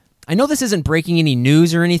I know this isn't breaking any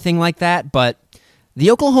news or anything like that, but the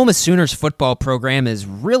Oklahoma Sooners football program is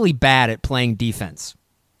really bad at playing defense.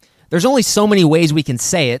 There's only so many ways we can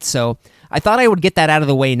say it, so I thought I would get that out of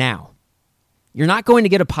the way now. You're not going to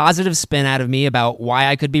get a positive spin out of me about why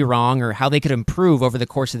I could be wrong or how they could improve over the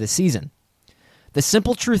course of the season. The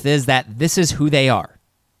simple truth is that this is who they are.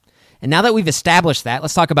 And now that we've established that,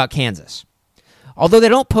 let's talk about Kansas. Although they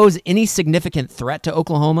don't pose any significant threat to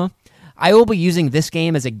Oklahoma, I will be using this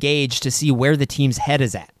game as a gauge to see where the team's head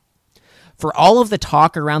is at. For all of the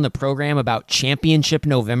talk around the program about championship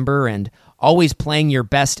November and always playing your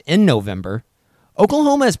best in November,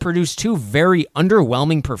 Oklahoma has produced two very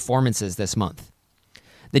underwhelming performances this month.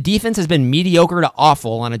 The defense has been mediocre to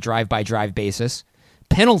awful on a drive-by-drive basis,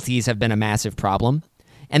 penalties have been a massive problem,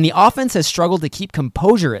 and the offense has struggled to keep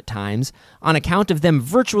composure at times on account of them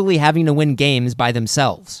virtually having to win games by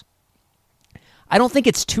themselves. I don't think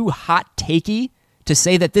it's too hot-takey to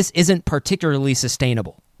say that this isn't particularly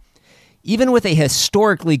sustainable. Even with a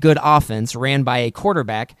historically good offense ran by a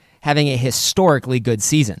quarterback having a historically good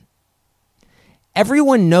season.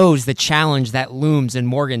 Everyone knows the challenge that looms in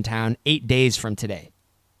Morgantown 8 days from today.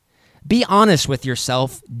 Be honest with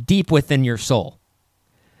yourself deep within your soul.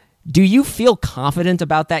 Do you feel confident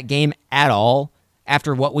about that game at all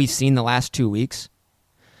after what we've seen the last 2 weeks?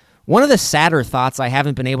 One of the sadder thoughts I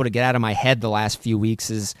haven't been able to get out of my head the last few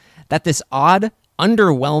weeks is that this odd,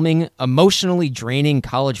 underwhelming, emotionally draining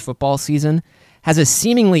college football season has a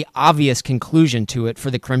seemingly obvious conclusion to it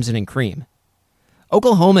for the Crimson and Cream.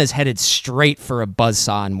 Oklahoma is headed straight for a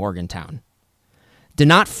buzzsaw in Morgantown. Do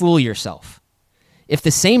not fool yourself. If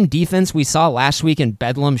the same defense we saw last week in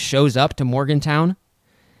Bedlam shows up to Morgantown,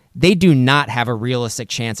 they do not have a realistic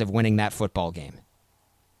chance of winning that football game.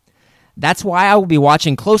 That's why I will be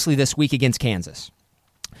watching closely this week against Kansas.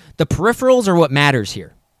 The peripherals are what matters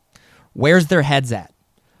here. Where's their heads at?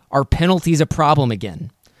 Are penalties a problem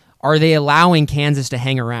again? Are they allowing Kansas to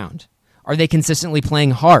hang around? Are they consistently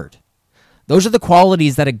playing hard? Those are the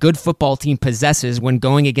qualities that a good football team possesses when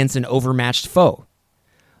going against an overmatched foe.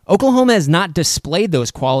 Oklahoma has not displayed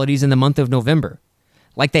those qualities in the month of November,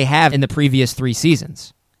 like they have in the previous 3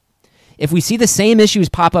 seasons. If we see the same issues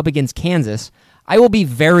pop up against Kansas, I will be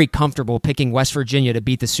very comfortable picking West Virginia to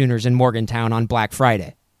beat the Sooners in Morgantown on Black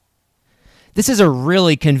Friday. This is a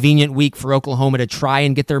really convenient week for Oklahoma to try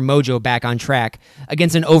and get their mojo back on track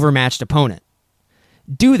against an overmatched opponent.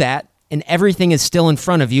 Do that, and everything is still in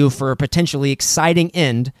front of you for a potentially exciting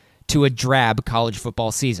end to a drab college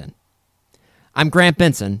football season. I'm Grant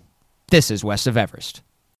Benson. This is West of Everest.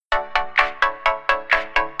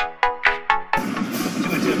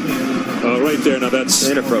 Right there. Now that's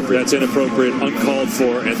inappropriate. That's inappropriate, uncalled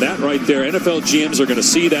for. And that right there, NFL GMs are going to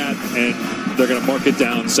see that, and they're going to mark it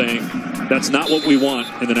down saying, that's not what we want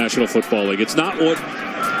in the National Football League. It's not what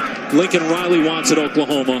Lincoln Riley wants at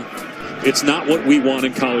Oklahoma. It's not what we want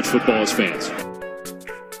in college football as fans.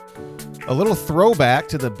 A little throwback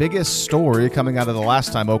to the biggest story coming out of the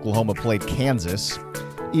last time Oklahoma played Kansas.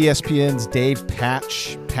 ESPN's Dave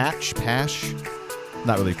Pasch,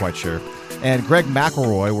 not really quite sure, and Greg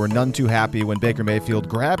McElroy were none too happy when Baker Mayfield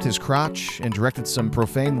grabbed his crotch and directed some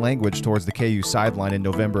profane language towards the KU sideline in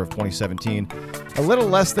November of 2017. A little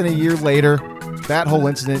less than a year later, that whole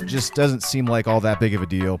incident just doesn't seem like all that big of a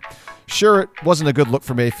deal. Sure, it wasn't a good look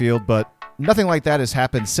for Mayfield, but nothing like that has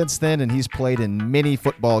happened since then, and he's played in many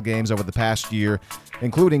football games over the past year,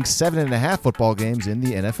 including 7.5 football games in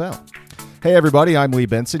the NFL. Hey everybody, I'm Lee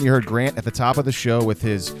Benson. You heard Grant at the top of the show with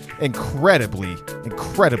his incredibly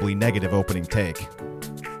negative opening take.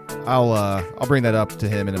 I'll bring that up to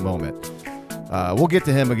him in a moment. We'll get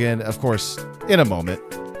to him again, of course, in a moment.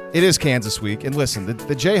 It is Kansas week, and listen, the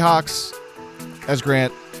Jayhawks, as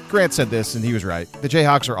Grant said this, and he was right. The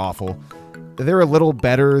Jayhawks are awful. They're a little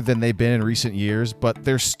better than they've been in recent years, but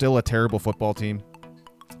they're still a terrible football team.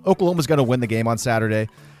 Oklahoma's going to win the game on Saturday.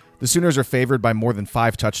 The Sooners are favored by more than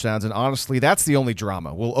 5 touchdowns, and honestly, that's the only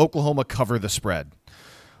drama. Will Oklahoma cover the spread?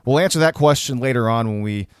 We'll answer that question later on when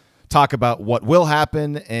we talk about what will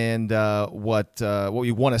happen and what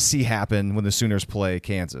we want to see happen when the Sooners play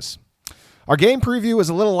Kansas. Our game preview is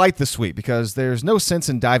a little light this week because there's no sense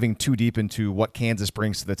in diving too deep into what Kansas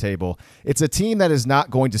brings to the table. It's a team that is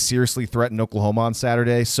not going to seriously threaten Oklahoma on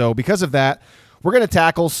Saturday, so because of that, we're going to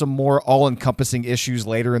tackle some more all-encompassing issues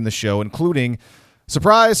later in the show, including,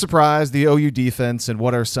 surprise, surprise, the OU defense and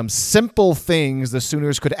what are some simple things the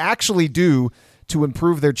Sooners could actually do to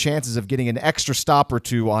improve their chances of getting an extra stop or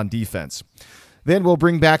two on defense. Then we'll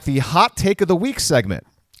bring back the Hot Take of the Week segment.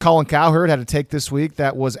 Colin Cowherd had a take this week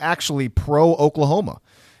that was actually pro-Oklahoma.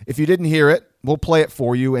 If you didn't hear it, we'll play it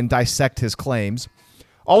for you and dissect his claims.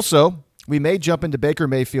 Also, we may jump into Baker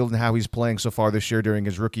Mayfield and how he's playing so far this year during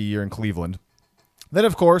his rookie year in Cleveland. Then,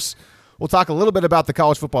 of course, we'll talk a little bit about the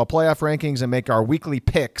college football playoff rankings and make our weekly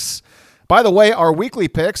picks. By the way, our weekly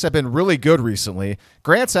picks have been really good recently.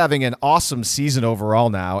 Grant's having an awesome season overall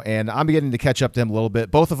now, and I'm beginning to catch up to him a little bit.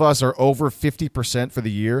 Both of us are over 50% for the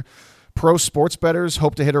year. Pro sports bettors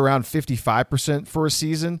hope to hit around 55% for a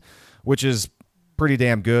season, which is pretty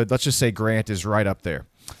damn good. Let's just say Grant is right up there.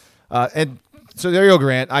 And so there you go,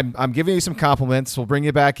 Grant. I'm giving you some compliments. We'll bring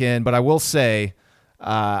you back in, but I will say,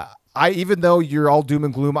 even though you're all doom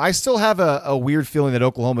and gloom, I still have a weird feeling that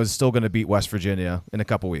Oklahoma is still going to beat West Virginia in a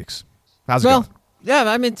couple weeks. How's it going? Yeah,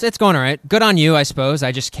 I mean, it's going all right. Good on you, I suppose.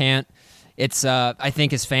 I just can't. It's I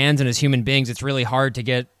think as fans and as human beings, it's really hard to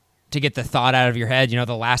get the thought out of your head.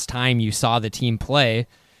 The last time you saw the team play,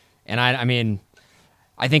 and I mean,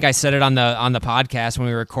 I think I said it on the podcast when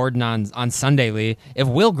we were recording on Sunday, Lee. If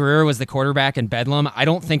Will Grier was the quarterback in Bedlam, I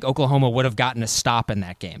don't think Oklahoma would have gotten a stop in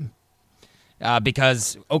that game,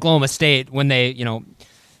 because Oklahoma State, when they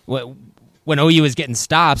when OU was getting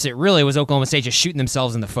stops, it really was Oklahoma State just shooting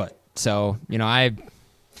themselves in the foot. So,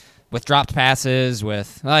 with dropped passes,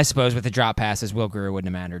 I suppose with the drop passes, Will Grier wouldn't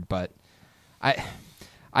have mattered. But I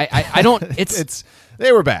don't.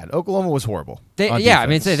 They were bad. Oklahoma was horrible. They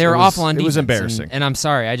were awful on defense. It was embarrassing. And I'm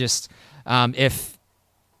sorry. I just if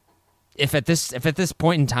at this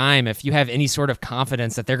point in time, if you have any sort of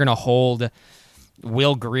confidence that they're going to hold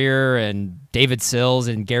Will Grier and David Sills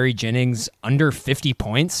and Gary Jennings under 50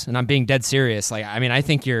 points, and I'm being dead serious. I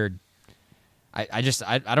think you're. I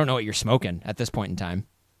don't know what you're smoking at this point in time.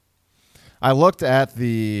 I looked at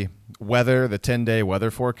the weather, the 10-day weather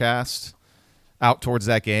forecast out towards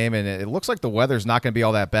that game, and it looks like the weather's not going to be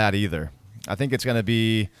all that bad either. I think it's going to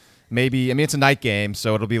be it's a night game,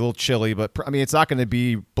 so it'll be a little chilly, but it's not going to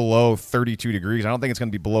be below 32 degrees. I don't think it's going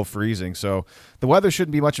to be below freezing, so the weather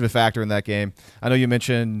shouldn't be much of a factor in that game. I know you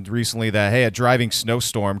mentioned recently that, hey, a driving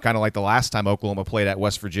snowstorm, kind of like the last time Oklahoma played at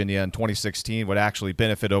West Virginia in 2016, would actually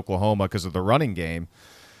benefit Oklahoma because of the running game.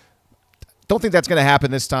 Don't think that's going to happen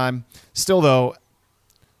this time. Still, though,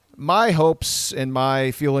 my hopes and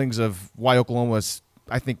my feelings of why Oklahoma,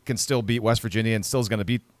 I think, can still beat West Virginia and still is going to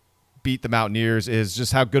beat the Mountaineers is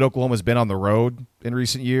just how good Oklahoma's been on the road in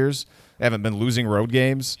recent years. They haven't been losing road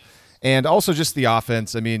games. And also just the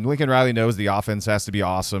offense. Lincoln Riley knows the offense has to be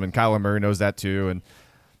awesome, and Kyler Murray knows that too. And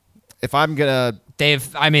if I'm going to...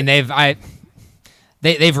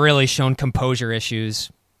 They've really shown composure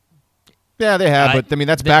issues. Yeah, they have, but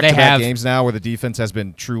that's back-to-back games now where the defense has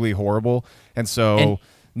been truly horrible. And so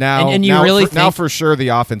now for sure the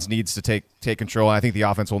offense needs to take control, and I think the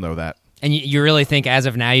offense will know that. And you really think, as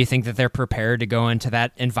of now, you think that they're prepared to go into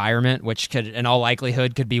that environment, which could, in all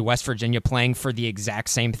likelihood, could be West Virginia playing for the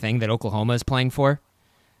exact same thing that Oklahoma is playing for?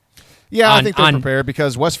 Yeah, I think they're prepared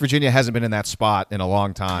because West Virginia hasn't been in that spot in a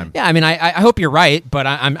long time. Yeah, I hope you're right, but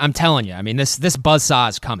I'm telling you, this buzzsaw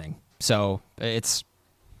is coming. So it's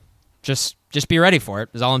just be ready for it,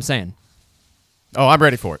 is all I'm saying. Oh, I'm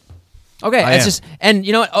ready for it. Okay, and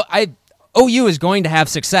you know what? OU is going to have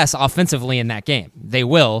success offensively in that game. They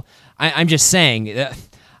will. I'm just saying,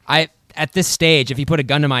 at this stage, if you put a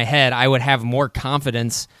gun to my head, I would have more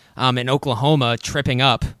confidence in Oklahoma tripping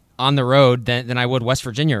up on the road than I would West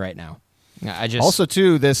Virginia right now. Also,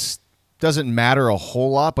 too, this doesn't matter a whole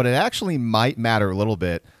lot, but it actually might matter a little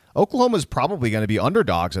bit. Oklahoma's probably going to be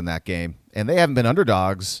underdogs in that game, and they haven't been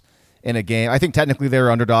underdogs in a game. I think technically they were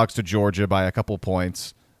underdogs to Georgia by a couple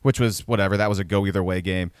points, which was whatever. That was a go-either-way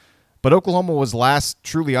game. But Oklahoma was last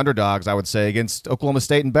truly underdogs, I would say, against Oklahoma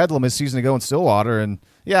State and Bedlam his season ago in Stillwater. And,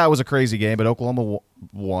 yeah, it was a crazy game, but Oklahoma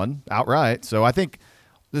won outright. So I think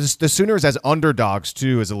the Sooners as underdogs,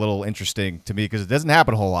 too, is a little interesting to me because it doesn't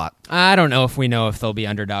happen a whole lot. I don't know if we know if they'll be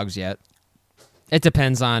underdogs yet. It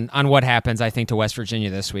depends on what happens, I think, to West Virginia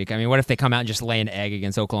this week. What if they come out and just lay an egg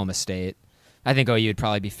against Oklahoma State? I think OU would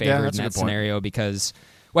probably be favored in that scenario because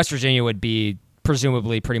West Virginia would be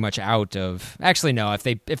presumably pretty much out of. Actually, no. If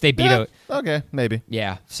they beat okay, maybe.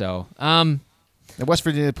 Yeah. So. And West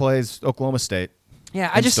Virginia plays Oklahoma State.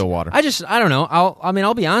 Yeah, Stillwater. I don't know.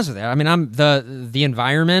 I'll be honest with you. I'm the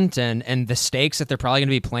environment and the stakes that they're probably going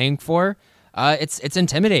to be playing for. It's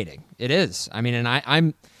intimidating. It is. And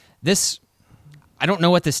I don't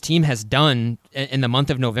know what this team has done in the month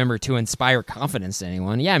of November to inspire confidence in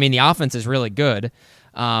anyone. Yeah, the offense is really good.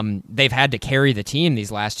 They've had to carry the team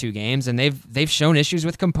these last two games, and they've shown issues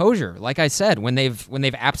with composure. Like I said, when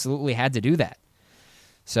they've absolutely had to do that.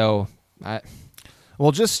 So, I'm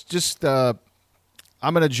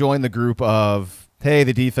going to join the group of, hey,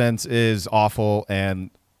 the defense is awful, and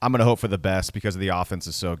I'm going to hope for the best because the offense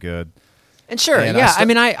is so good. And sure, And yeah.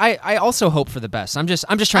 I also hope for the best. I'm just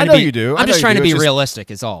trying know to be. you do. I'm just trying to be It's just-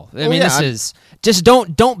 realistic. Is all. I mean, yeah, this is just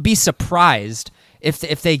don't be surprised if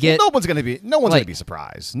they get. No one's going like- to be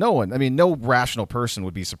surprised. No one. I mean, no rational person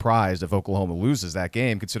would be surprised if Oklahoma loses that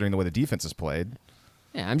game, considering the way the defense is played.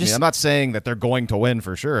 Yeah, I'm not saying that they're going to win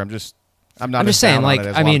for sure. I'm not just as saying, down on like, it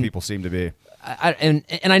as I a lot mean- of people seem to be. and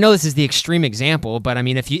I know this is the extreme example, but I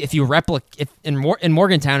mean, if you replicate in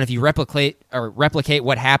Morgantown, if you replicate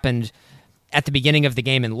what happened at the beginning of the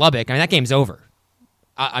game in Lubbock, I mean, that game's over.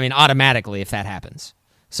 I mean, automatically if that happens.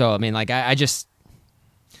 So I mean, like I just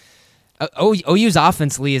OU's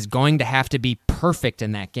offense, Lee, is going to have to be perfect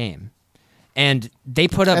in that game, and they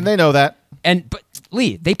put up And they know that. but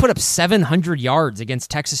Lee, they put up 700 yards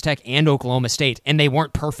against Texas Tech and Oklahoma State, and they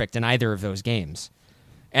weren't perfect in either of those games.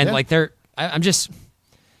 And Yeah. like I'm just.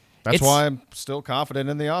 That's It's- why I'm still confident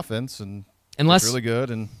in the offense, and Unless- it's really good.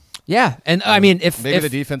 And Yeah, and I mean, if maybe the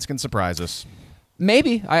defense can surprise us.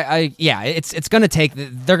 maybe yeah, it's gonna take.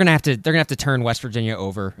 They're gonna have to turn West Virginia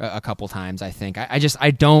over a couple times. I think.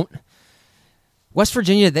 I don't. West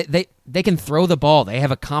Virginia, they can throw the ball. They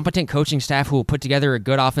have a competent coaching staff who will put together a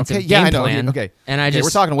good offensive Okay, yeah, game I know. plan. Okay, and we're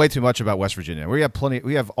talking way too much about West Virginia. We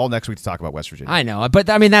have all next week to talk about West Virginia. I know, but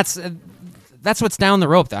I mean that's what's down the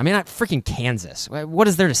rope, though. I mean, not freaking Kansas. What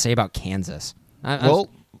is there to say about Kansas? Well,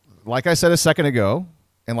 like I said a second ago,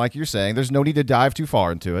 and like you're saying, there's no need to dive too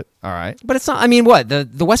far into it. All right. but it's not. I mean, what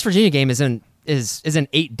the West Virginia game is in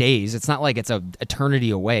 8 days. It's not like it's a eternity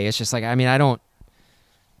away. It's just like I don't.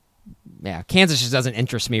 Yeah, Kansas just doesn't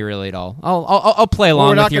interest me really at all. I'll play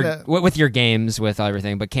along with your games with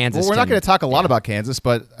everything, but Kansas. Well, we're not going to talk a lot about Kansas,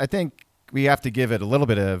 but I think we have to give it a little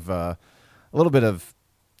bit of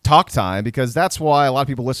talk time, because that's why a lot of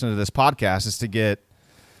people listen to this podcast, is to get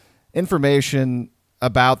information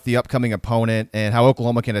about the upcoming opponent and how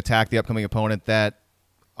Oklahoma can attack the upcoming opponent that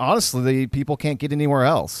honestly people can't get anywhere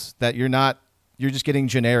else. That you're just getting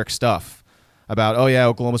generic stuff about, oh yeah,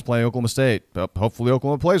 Oklahoma's playing Oklahoma State, but hopefully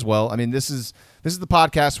Oklahoma plays well. I mean, this is the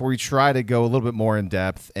podcast where we try to go a little bit more in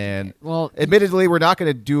depth, and admittedly we're not going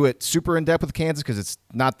to do it super in depth with Kansas because it's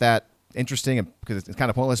not that interesting and because it's kind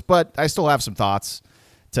of pointless, but I still have some thoughts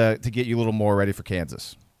to get you a little more ready for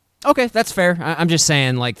Kansas. Okay, that's fair. I'm just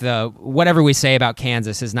saying, like, whatever we say about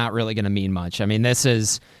Kansas is not really going to mean much. I mean,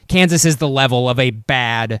 Kansas is the level of a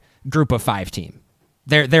bad Group of 5 team.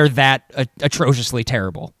 They're that atrociously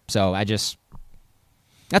terrible. So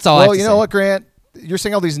that's all I have to say. Well, you know what, Grant? You're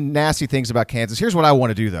saying all these nasty things about Kansas. Here's what I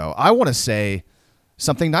want to do, though. I want to say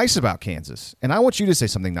something nice about Kansas, and I want you to say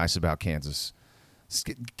something nice about Kansas.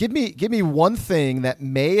 Give me one thing that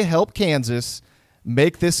may help Kansas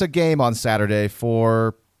make this a game on Saturday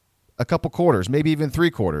for a couple quarters, maybe even 3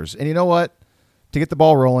 quarters. And you know what? To get the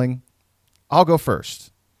ball rolling, I'll go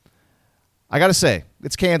first. I got to say,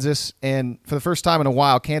 it's Kansas, and for the first time in a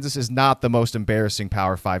while, Kansas is not the most embarrassing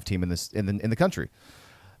Power 5 team in the country.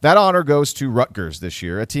 That honor goes to Rutgers this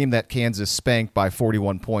year, a team that Kansas spanked by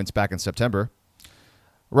 41 points back in September.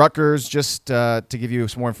 Rutgers, just to give you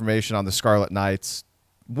some more information on the Scarlet Knights,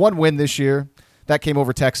 1 win this year. That came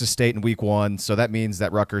over Texas State in week 1, so that means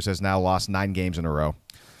that Rutgers has now lost 9 games in a row.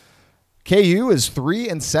 KU is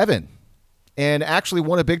 3-7 and actually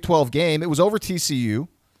won a Big 12 game. It was over TCU,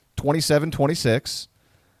 27-26.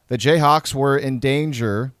 The Jayhawks were in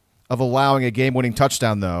danger of allowing a game-winning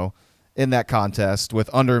touchdown, though, in that contest with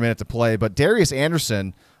under a minute to play. But Darius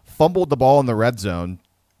Anderson fumbled the ball in the red zone,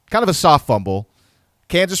 kind of a soft fumble.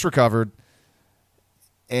 Kansas recovered,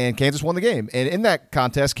 and Kansas won the game. And in that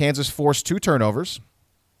contest, Kansas forced 2 turnovers.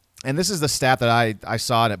 And this is the stat that I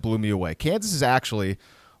saw, and it blew me away. Kansas is actually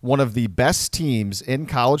one of the best teams in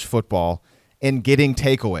college football in getting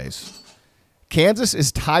takeaways. Kansas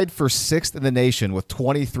is tied for 6th in the nation with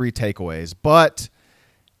 23 takeaways, but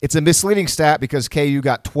it's a misleading stat because KU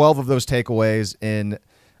got 12 of those takeaways in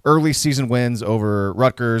early season wins over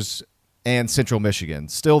Rutgers and Central Michigan.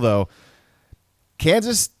 Still, though,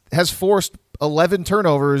 Kansas has forced 11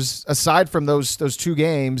 turnovers aside from those 2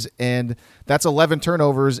 games, and that's 11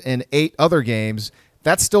 turnovers in 8 other games.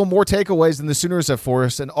 That's still more takeaways than the Sooners have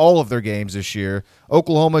forced in all of their games this year.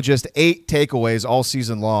 Oklahoma just 8 takeaways all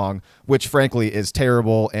season long, which frankly is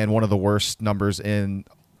terrible and one of the worst numbers in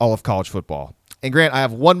all of college football. And Grant, I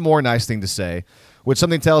have one more nice thing to say, which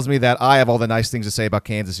something tells me that I have all the nice things to say about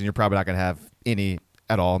Kansas, and you're probably not going to have any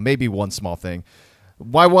at all. Maybe one small thing.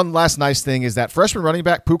 My one last nice thing is that freshman running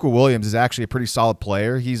back Pooka Williams is actually a pretty solid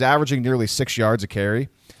player. He's averaging nearly 6 yards a carry,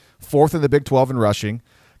 4th in the Big 12 in rushing.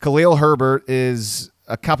 Khalil Herbert is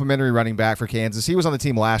a complimentary running back for Kansas. He was on the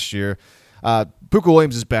team last year. Pooka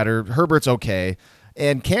Williams is better. Herbert's okay.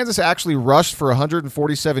 And Kansas actually rushed for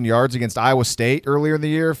 147 yards against Iowa State earlier in the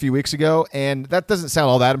year, a few weeks ago. And that doesn't sound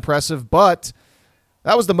all that impressive, but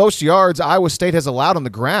that was the most yards Iowa State has allowed on the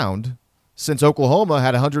ground since Oklahoma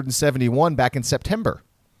had 171 back in September.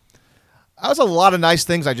 That was a lot of nice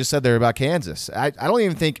things I just said there about Kansas. I don't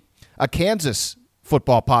even think a Kansas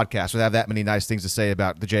football podcast would have that many nice things to say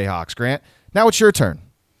about the Jayhawks. Grant, now it's your turn.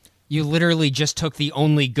 You literally just took the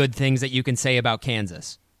only good things that you can say about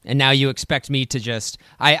Kansas. And now you expect me to just...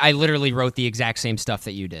 I literally wrote the exact same stuff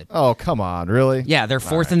that you did. Oh, come on, really? Yeah, they're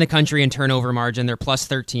fourth in the country in turnover margin. They're plus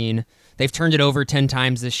 13. They've turned it over 10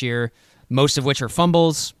 times this year, most of which are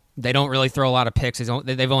fumbles. They don't really throw a lot of picks.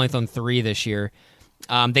 They've only thrown 3 this year.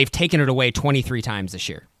 They've taken it away 23 times this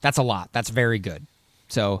year. That's a lot. That's very good.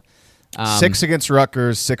 So 6 against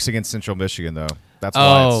Rutgers, 6 against Central Michigan, though. That's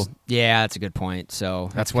why yeah, that's a good point.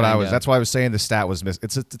 So that's why I was saying the stat was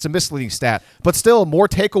it's a misleading stat, but still more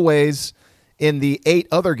takeaways in the 8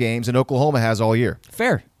 other games than Oklahoma has all year.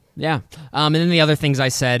 Fair. Yeah. And then the other things I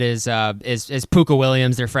said is Puka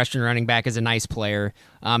Williams, their freshman running back, is a nice player.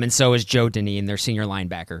 And so is Joe Deneen, their senior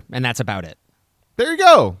linebacker. And that's about it. There you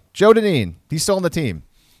go. Joe Deneen. He's still on the team.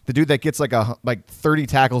 The dude that gets like 30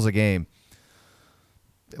 tackles a game.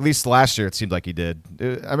 At least last year it seemed like he did.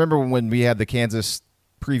 I remember when we had the Kansas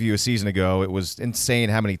preview a season ago, it was insane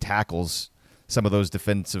how many tackles some of those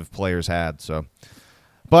defensive players had. So,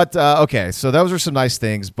 but okay, so those are some nice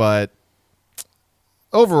things, but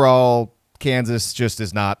overall, Kansas just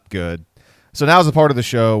is not good. So now's the part of the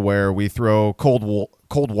show where we throw cold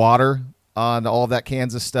water on all of that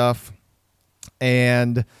Kansas stuff.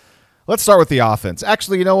 And let's start with the offense.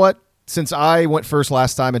 Actually, you know what? Since I went first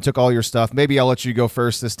last time and took all your stuff, maybe I'll let you go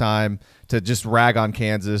first this time to just rag on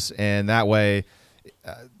Kansas, and that way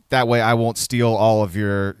I won't steal all of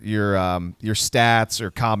your stats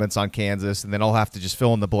or comments on Kansas, and then I'll have to just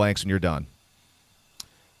fill in the blanks when you're done.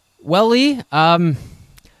 Well, Lee,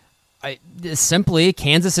 simply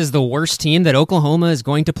Kansas is the worst team that Oklahoma is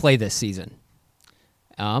going to play this season,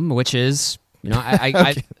 which is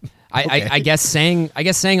Okay. I guess saying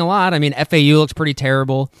a lot. I mean, FAU looks pretty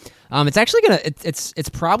terrible. It's actually it's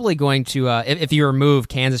probably going to if you remove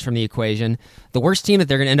Kansas from the equation, the worst team that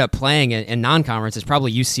they're going to end up playing in non-conference is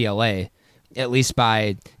probably UCLA, at least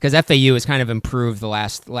because FAU has kind of improved the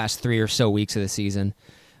last 3 or so weeks of the season,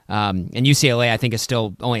 and UCLA I think is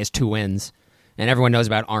still only has 2 wins, and everyone knows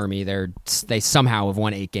about Army. They somehow have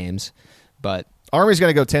won 8 games, but Army's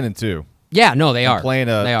going to go 10-2. Yeah, no, they are playing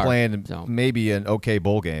So. maybe an okay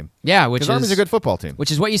bowl game. Yeah, which is Army's a good football team. Which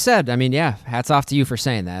is what you said. I mean, yeah, hats off to you for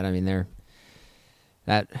saying that. I mean,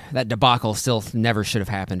 that debacle still never should have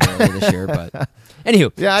happened earlier this year. But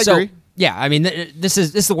anywho, yeah, I agree. Yeah, I mean, this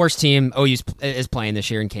is the worst team OU is playing this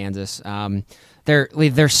year in Kansas.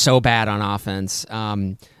 They're so bad on offense.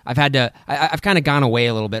 I've kind of gone away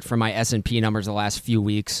a little bit from my S&P numbers the last few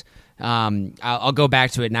weeks. I'll go back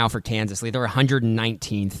to it now for Kansas. They're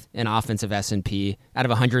 119th in offensive S&P out of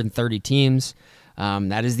 130 teams.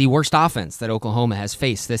 That is the worst offense that Oklahoma has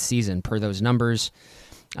faced this season per those numbers.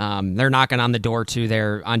 They're knocking on the door too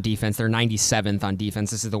there on defense. They're 97th on defense.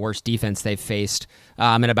 This is the worst defense they've faced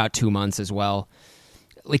in about 2 months as well.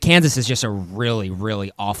 Kansas is just a really,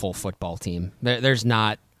 really awful football team. There's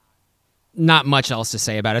not much else to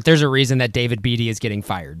say about it. There's a reason that David Beatty is getting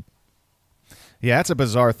fired. Yeah, it's a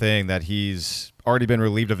bizarre thing that he's already been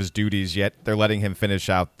relieved of his duties, yet they're letting him finish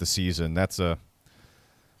out the season.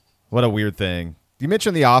 What a weird thing. You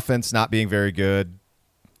mentioned the offense not being very good.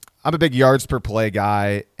 I'm a big yards per play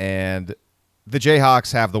guy, and the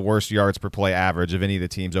Jayhawks have the worst yards per play average of any of the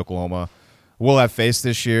teams Oklahoma will have faced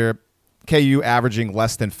this year. KU averaging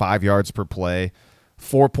less than 5 yards per play,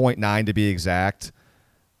 4.9 to be exact.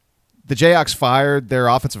 The Jayhawks fired their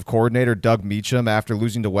offensive coordinator, Doug Meacham, after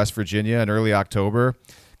losing to West Virginia in early October.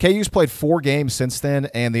 KU's played 4 games since then,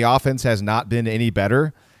 and the offense has not been any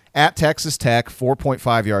better. At Texas Tech,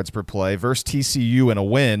 4.5 yards per play. Versus TCU in a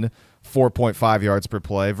win, 4.5 yards per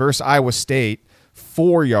play. Versus Iowa State,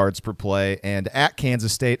 4 yards per play. And at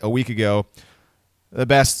Kansas State a week ago, the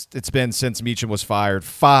best it's been since Meacham was fired,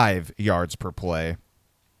 5 yards per play.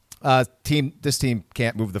 This team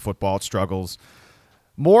can't move the football. It struggles.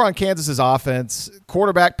 More on Kansas's offense.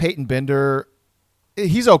 Quarterback Peyton Bender,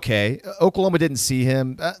 he's okay. Oklahoma didn't see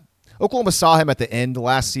him. Oklahoma saw him at the end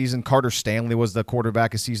last season. Carter Stanley was the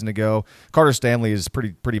quarterback a season ago. Carter Stanley is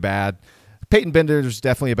pretty bad. Peyton Bender is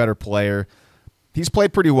definitely a better player. He's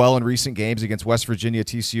played pretty well in recent games against West Virginia,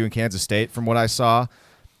 TCU, and Kansas State from what I saw.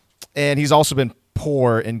 And he's also been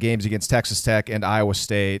poor in games against Texas Tech and Iowa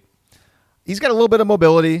State. He's got a little bit of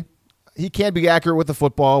mobility. He can be accurate with the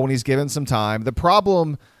football when he's given some time. The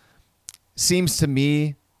problem seems to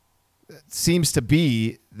me, seems to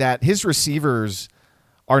be that his receivers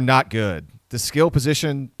are not good. The skill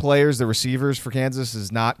position players, the receivers for Kansas,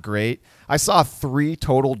 is not great. I saw 3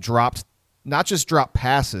 total dropped, not just drop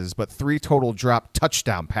passes, but 3 total drop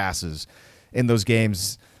touchdown passes in those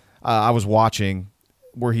games I was watching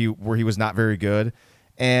where he was not very good.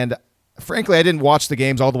 And frankly, I didn't watch the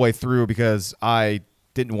games all the way through because I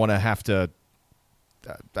didn't want to have to,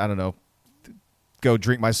 go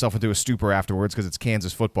drink myself into a stupor afterwards because it's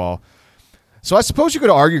Kansas football. So I suppose you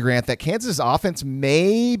could argue, Grant, that Kansas' offense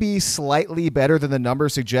may be slightly better than the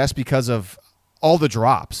numbers suggest because of all the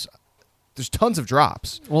drops. There's tons of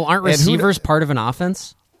drops. Well, aren't receivers part of an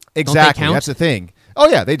offense? Exactly. That's the thing. Oh,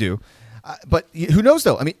 yeah, they do. But who knows,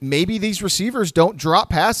 though? I mean, maybe these receivers don't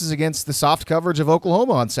drop passes against the soft coverage of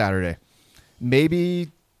Oklahoma on Saturday.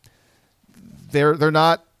 Maybe they're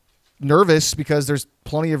not nervous because there's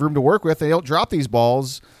plenty of room to work with. They don't drop these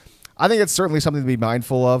balls. I think it's certainly something to be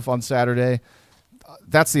mindful of on Saturday.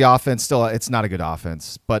 That's the offense. Still, it's not a good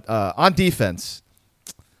offense. But on defense,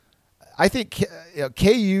 I think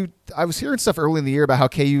KU, I was hearing stuff early in the year about how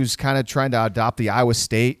KU's kind of trying to adopt the Iowa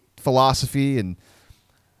State philosophy and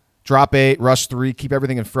drop 8, rush 3, keep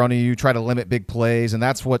everything in front of you, try to limit big plays. And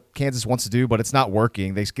that's what Kansas wants to do, but it's not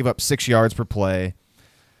working. They give up 6 yards per play.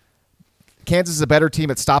 Kansas is a better team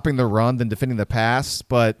at stopping the run than defending the pass.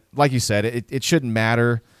 But like you said, it shouldn't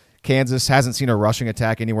matter. Kansas hasn't seen a rushing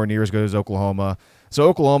attack anywhere near as good as Oklahoma. So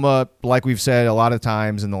Oklahoma, like we've said a lot of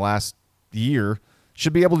times in the last year,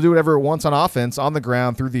 should be able to do whatever it wants on offense, on the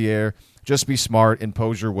ground, through the air. Just be smart,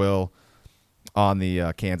 impose your will on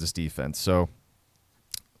the Kansas defense. So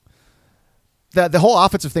the whole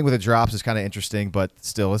offensive thing with the drops is kind of interesting, but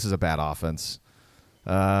still, this is a bad offense.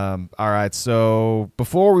 All right, so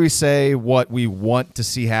before we say what we want to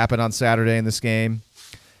see happen on Saturday in this game,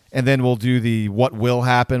 and then we'll do the what will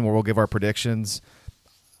happen where we'll give our predictions.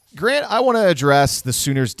 Grant, I want to address the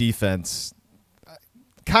Sooners defense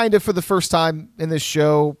kind of for the first time in this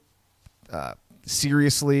show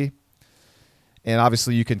seriously. And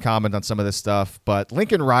obviously you can comment on some of this stuff, but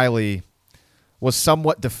Lincoln Riley was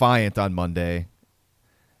somewhat defiant on Monday.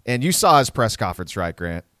 And you saw his press conference, right,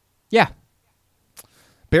 Grant? Yeah.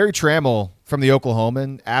 Barry Trammell from the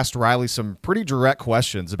Oklahoman asked Riley some pretty direct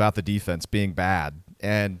questions about the defense being bad.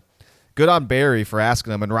 And good on Barry for asking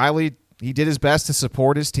them. And Riley, he did his best to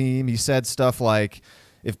support his team. He said stuff like,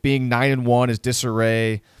 if being 9-1 is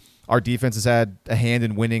disarray, our defense has had a hand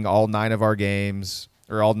in winning all 9 of our games,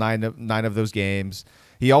 or all nine of those games.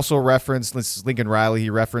 He also referenced, this is Lincoln Riley, he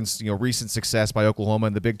referenced recent success by Oklahoma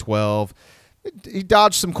in the Big 12. He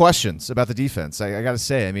dodged some questions about the defense, I got to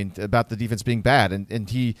say. I mean, about the defense being bad. And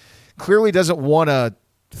he clearly doesn't want to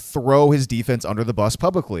throw his defense under the bus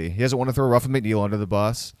publicly. He doesn't want to throw Ruffin McNeil under the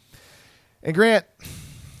bus. And Grant,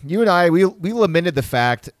 you and I, we lamented the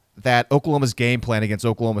fact that Oklahoma's game plan against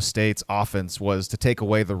Oklahoma State's offense was to take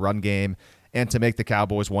away the run game and to make the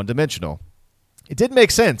Cowboys one-dimensional. It did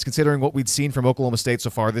make sense considering what we'd seen from Oklahoma State so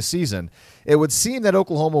far this season. It would seem that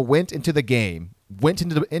Oklahoma went into the game, went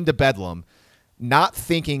into Bedlam, not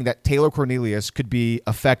thinking that Taylor Cornelius could be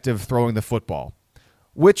effective throwing the football,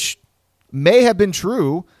 which may have been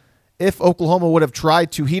true if Oklahoma would have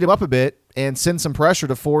tried to heat him up a bit and send some pressure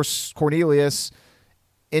to force Cornelius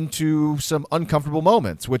into some uncomfortable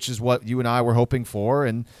moments, which is what you and I were hoping for,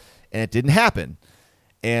 and it didn't happen.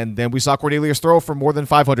 And then we saw Cornelius throw for more than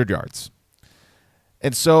 500 yards.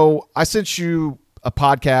 And so I sent you a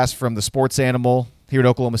podcast from the Sports Animal here in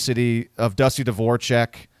Oklahoma City of Dusty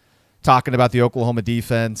Dvorak talking about the Oklahoma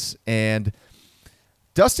defense. And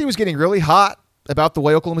Dusty was getting really hot about the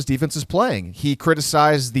way Oklahoma's defense is playing. He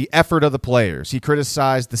criticized the effort of the players. He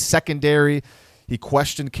criticized the secondary. He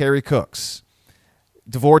questioned Kerry Cooks.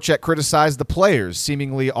 Dvorak criticized the players,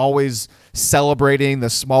 seemingly always celebrating the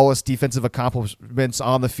smallest defensive accomplishments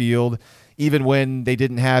on the field, even when they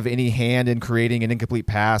didn't have any hand in creating an incomplete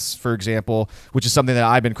pass, for example, which is something that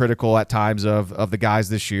I've been critical at times of the guys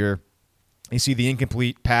this year. You see the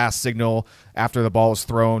incomplete pass signal after the ball is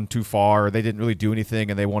thrown too far, or they didn't really do anything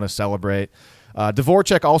and they want to celebrate.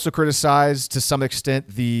 Dvorak also criticized to some extent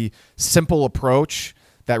the simple approach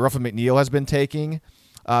that Ruffin McNeil has been taking,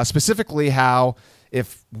 specifically how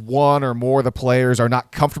if one or more of the players are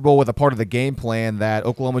not comfortable with a part of the game plan, that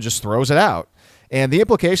Oklahoma just throws it out. And the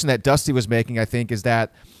implication that Dusty was making, I think, is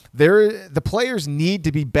that the players need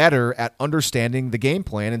to be better at understanding the game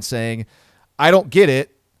plan and saying, I don't get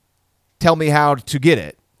it, tell me how to get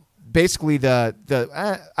it. Basically, I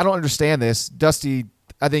don't understand this. Dusty,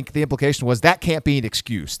 I think the implication was that can't be an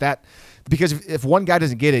excuse. Because if one guy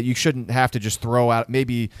doesn't get it, you shouldn't have to just throw out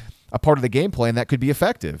maybe a part of the game plan that could be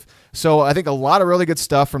effective. So I think a lot of really good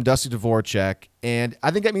stuff from Dusty Dvorak, and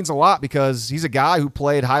I think that means a lot because he's a guy who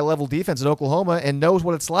played high-level defense at Oklahoma and knows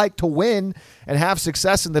what it's like to win and have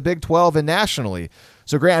success in the Big 12 and nationally.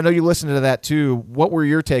 So, Grant, I know you listened to that too. What were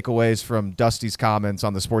your takeaways from Dusty's comments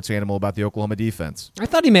on the Sports Animal about the Oklahoma defense? I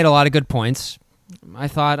thought he made a lot of good points.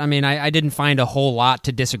 I didn't find a whole lot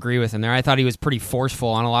to disagree with him there. I thought he was pretty forceful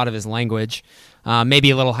on a lot of his language, maybe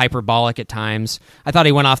a little hyperbolic at times. I thought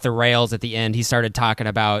he went off the rails at the end. He started talking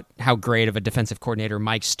about how great of a defensive coordinator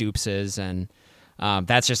Mike Stoops is, and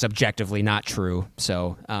that's just objectively not true.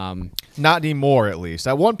 So, not anymore, at least.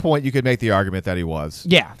 At one point, you could make the argument that he was.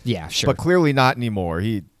 Yeah, sure. But clearly not anymore.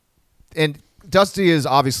 And Dusty is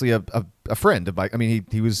obviously a friend of Mike. I mean,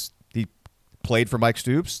 he played for Mike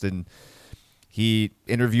Stoops, and he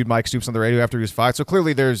interviewed Mike Stoops on the radio after he was fired. So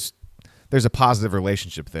clearly there's a positive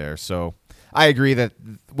relationship there. So I agree that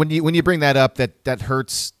when you bring that up, that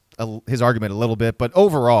hurts his argument a little bit. But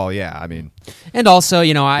overall, yeah, I mean. And also,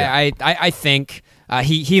 I think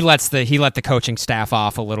he let the coaching staff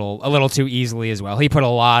off a little too easily as well. He put a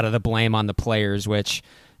lot of the blame on the players, which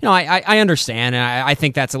I understand, and I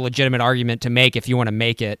think that's a legitimate argument to make if you want to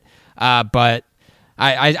make it. But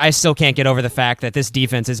I still can't get over the fact that this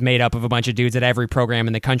defense is made up of a bunch of dudes that every program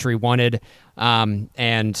in the country wanted,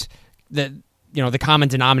 and the common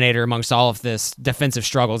denominator amongst all of this defensive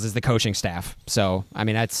struggles is the coaching staff. So I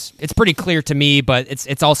mean it's pretty clear to me, but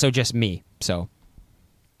it's also just me. So,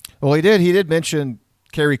 well, he did mention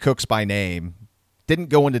Kerry Cooks by name. Didn't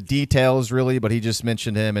go into details really, but he just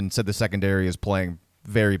mentioned him and said the secondary is playing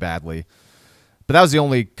very badly. But that was the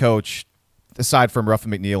only coach, aside from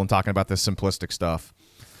Ruffin McNeil and talking about this simplistic stuff.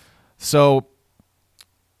 So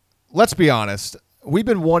let's be honest. We've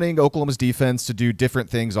been wanting Oklahoma's defense to do different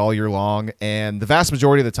things all year long, and the vast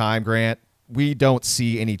majority of the time, Grant, we don't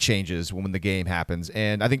see any changes when the game happens,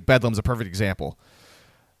 and I think Bedlam's a perfect example.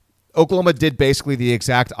 Oklahoma did basically the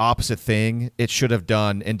exact opposite thing it should have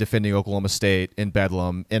done in defending Oklahoma State in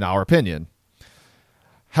Bedlam, in our opinion.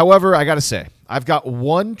 However, I got to say, I've got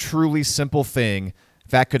one truly simple thing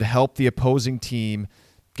that could help the opposing team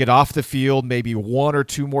get off the field maybe one or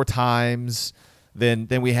two more times than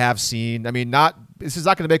we have seen. I mean, this is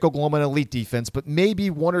not going to make Oklahoma an elite defense, but maybe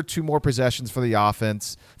one or two more possessions for the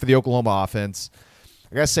offense, for the Oklahoma offense.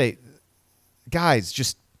 I got to say, guys,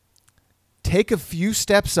 just take a few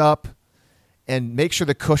steps up and make sure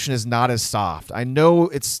the cushion is not as soft. I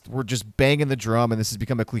know we're just banging the drum, and this has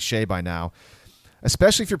become a cliche by now,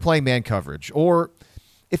 especially if you're playing man coverage. Or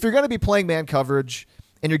if you're going to be playing man coverage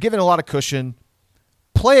and you're given a lot of cushion,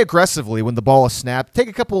 play aggressively when the ball is snapped. Take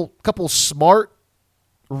a couple smart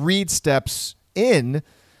read steps in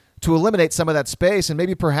to eliminate some of that space, and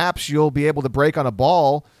maybe perhaps you'll be able to break on a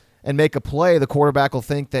ball and make a play. The quarterback will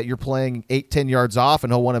think that you're playing 8-10 yards off,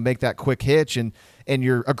 and he'll want to make that quick hitch, and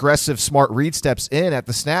your aggressive, smart read steps in at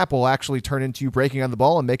the snap will actually turn into you breaking on the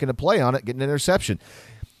ball and making a play on it, getting an interception.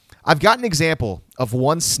 I've got an example of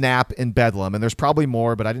one snap in Bedlam, and there's probably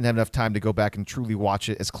more, but I didn't have enough time to go back and truly watch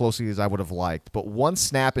it as closely as I would have liked. But one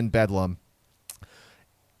snap in Bedlam,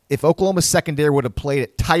 if Oklahoma's secondary would have played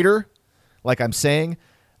it tighter, like I'm saying,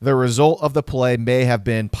 the result of the play may have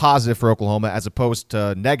been positive for Oklahoma as opposed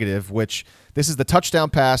to negative, which this is the touchdown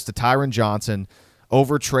pass to Tyron Johnson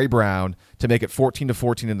over Trey Brown to make it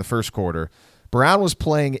 14-14 in the first quarter. Brown was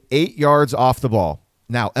playing 8 yards off the ball.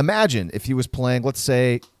 Now, imagine if he was playing, let's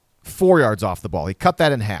say, 4 yards off the ball. He cut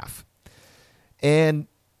that in half. And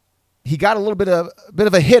he got a little bit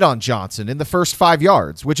of a hit on Johnson in the first 5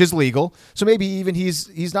 yards, which is legal. So maybe even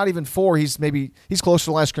he's not even 4. He's close to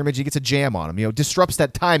the line of scrimmage. He gets a jam on him. Disrupts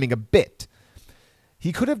that timing a bit.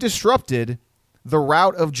 He could have disrupted the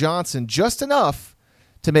route of Johnson just enough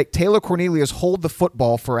to make Taylor Cornelius hold the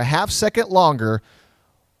football for a half second longer,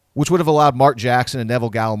 which would have allowed Mark Jackson and Neville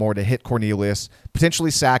Gallimore to hit Cornelius, potentially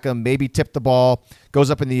sack him, maybe tip the ball, goes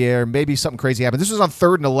up in the air, maybe something crazy happens. This was on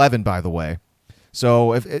 3rd and 11, by the way.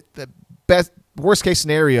 So if the worst case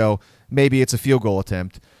scenario, maybe it's a field goal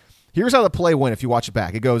attempt. Here's how the play went if you watch it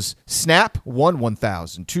back. It goes snap,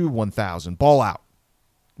 1,000, 1,000, ball out.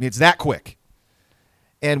 I mean, it's that quick.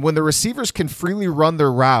 And when the receivers can freely run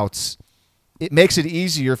their routes, it makes it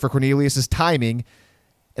easier for Cornelius' timing,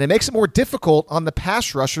 and it makes it more difficult on the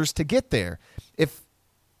pass rushers to get there. If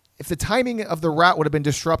the timing of the route would have been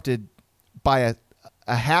disrupted by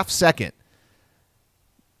a half second,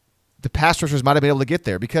 the pass rushers might have been able to get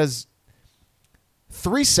there, because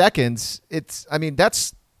 3 seconds, that's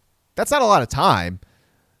not a lot of time.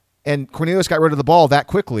 And Cornelius got rid of the ball that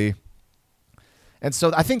quickly. And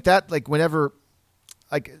so I think that now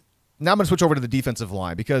I'm going to switch over to the defensive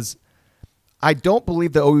line, because I don't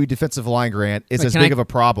believe the OU defensive line, Grant, is as big of a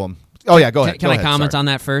problem. Oh, yeah, go ahead. Can I comment on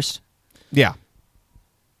that first? Yeah.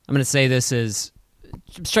 I'm going to say this is,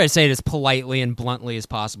 just try to say it as politely and bluntly as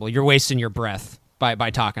possible. You're wasting your breath by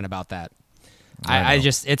talking about that. I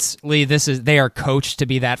just, it's, Lee, they are coached to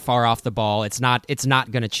be that far off the ball. It's not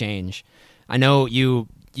going to change. I know you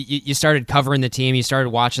started covering the team. You started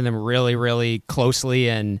watching them really, really closely,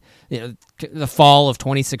 and the fall of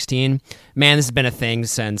 2016. Man, this has been a thing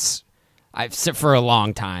for a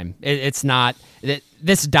long time. It's not.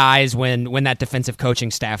 This dies when that defensive coaching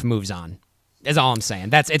staff moves on. Is all I'm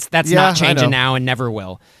saying. That's not changing now and never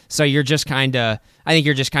will. So you're just kind of. I think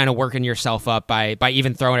you're just kind of working yourself up by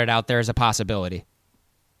even throwing it out there as a possibility.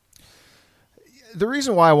 The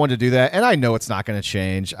reason why I wanted to do that, and I know it's not going to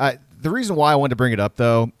change. The reason why I wanted to bring it up,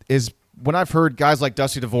 though, is when I've heard guys like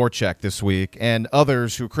Dusty Dvorak this week and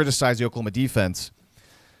others who criticize the Oklahoma defense,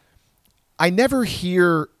 I never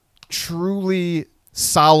hear truly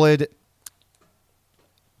solid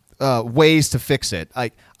ways to fix it.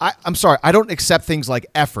 I'm sorry, I don't accept things like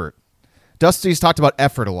effort. Dusty's talked about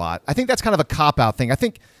effort a lot. I think that's kind of a cop-out thing. I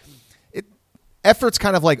think effort's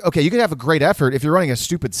kind of like, okay, you can have a great effort. If you're running a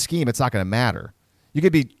stupid scheme, it's not going to matter. You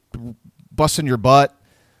could be busting your butt,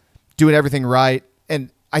 doing everything right,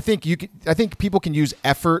 and I think people can use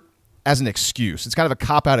effort as an excuse. It's kind of a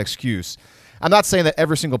cop-out excuse. I'm not saying that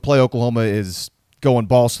every single play Oklahoma is going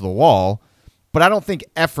balls to the wall, but I don't think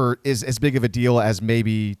effort is as big of a deal as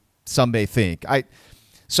maybe some may think.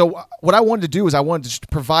 So what I wanted to do is I wanted to just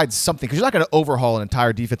provide something, because you're not going to overhaul an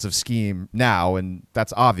entire defensive scheme now, and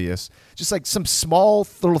that's obvious. Just like some small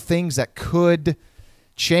little things that could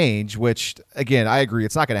change, which, again, I agree,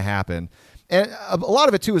 it's not going to happen. And a lot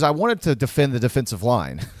of it, too, is I wanted to defend the defensive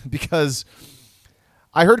line because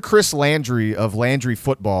I heard Chris Landry of Landry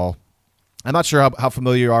Football. I'm not sure how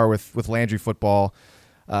familiar you are with Landry Football.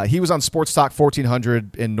 He was on Sports Talk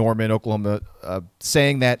 1400 in Norman, Oklahoma,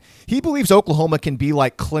 saying that he believes Oklahoma can be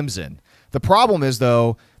like Clemson. The problem is,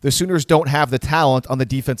 though, the Sooners don't have the talent on the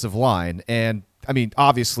defensive line. And, I mean,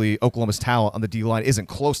 obviously, Oklahoma's talent on the D-line isn't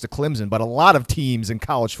close to Clemson, but a lot of teams in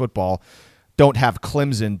college football don't have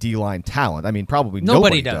Clemson D-line talent. I mean, probably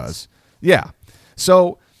nobody does. Yeah.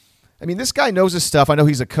 So, I mean, this guy knows his stuff. I know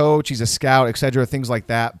he's a coach, he's a scout, et cetera, things like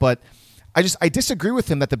that. But I disagree with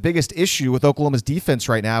him that the biggest issue with Oklahoma's defense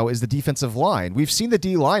right now is the defensive line. We've seen the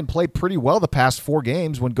D-line play pretty well the past 4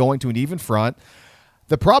 games when going to an even front.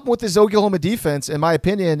 The problem with this Oklahoma defense, in my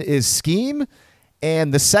opinion, is scheme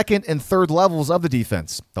and the second and third levels of the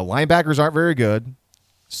defense. The linebackers aren't very good.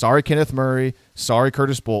 Sorry, Kenneth Murray. Sorry,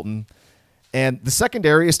 Curtis Bolton. And the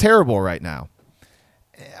secondary is terrible right now.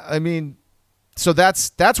 I mean, so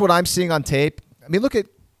that's what I'm seeing on tape. I mean,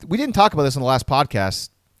 we didn't talk about this in the last podcast.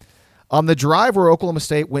 On the drive where Oklahoma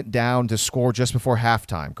State went down to score just before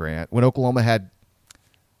halftime, Grant, when Oklahoma had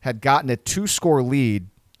gotten a 2-score lead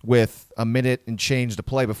with a minute and change to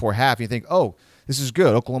play before half, you think, oh, this is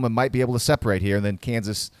good. Oklahoma might be able to separate here. And then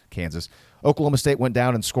Oklahoma State went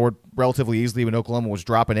down and scored relatively easily when Oklahoma was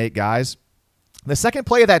dropping 8 guys. The second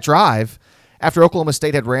play of that drive, after Oklahoma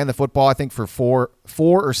State had ran the football, I think for 4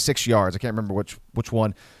 or 6 yards, I can't remember which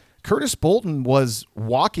one, Curtis Bolton was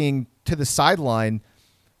walking to the sideline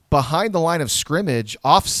behind the line of scrimmage,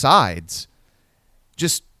 offsides,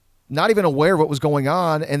 just not even aware of what was going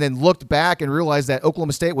on, and then looked back and realized that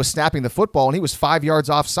Oklahoma State was snapping the football, and he was 5 yards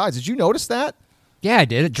offsides. Did you notice that? Yeah, I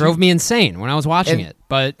did. It drove me insane when I was watching it.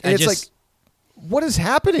 But it's like, what is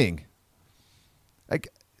happening? Like,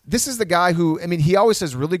 this is the guy who, I mean, he always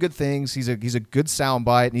says really good things. He's a good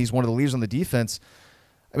soundbite, and he's one of the leaders on the defense.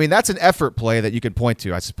 I mean, that's an effort play that you can point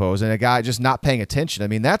to, I suppose, and a guy just not paying attention. I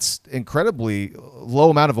mean, that's incredibly low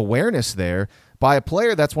amount of awareness there by a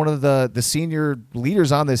player that's one of the senior leaders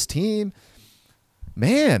on this team.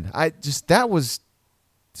 Man, that was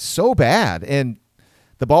so bad. And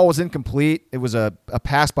the ball was incomplete. It was a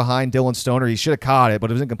pass behind Dylan Stoner. He should have caught it,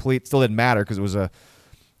 but it was incomplete. Still didn't matter because it was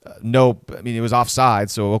it was offside,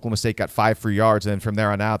 so Oklahoma State got 5 free yards, and then from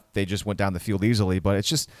there on out, they just went down the field easily. But it's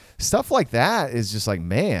just stuff like that is just like,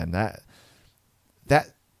 man,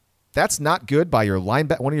 that's not good by your one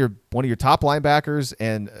of your top linebackers,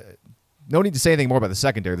 and no need to say anything more about the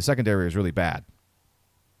secondary. The secondary is really bad.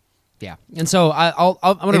 Yeah, and so I'm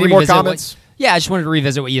going to revisit. Any more comments? I just wanted to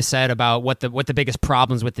revisit what you said about what the biggest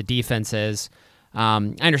problems with the defense is.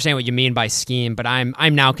 I understand what you mean by scheme, but I'm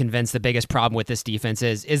now convinced the biggest problem with this defense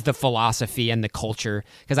is the philosophy and the culture,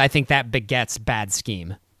 because I think that begets bad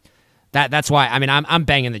scheme. That's why, I mean, I'm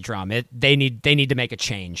banging the drum. They need to make a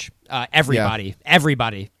change. Everybody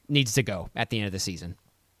needs to go at the end of the season.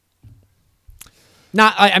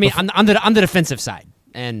 Not, I mean, on the defensive side,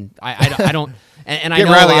 and I don't. And I get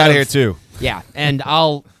know Riley out of here too. Yeah, and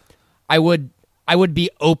I would be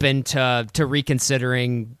open to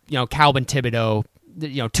reconsidering, Calvin Thibodeau,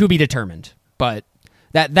 to be determined. But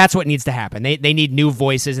that's what needs to happen. They need new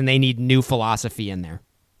voices and they need new philosophy in there.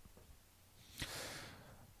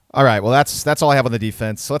 All right, well, that's all I have on the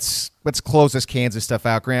defense. Let's close this Kansas stuff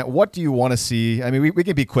out. Grant, what do you want to see? I mean, we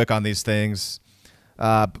can be quick on these things.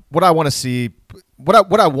 What I want to see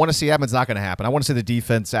happen is not going to happen. I want to see the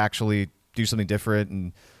defense actually do something different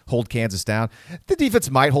and hold Kansas down. The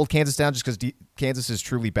defense might hold Kansas down just because Kansas is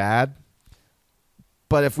truly bad.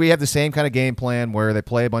 But if we have the same kind of game plan where they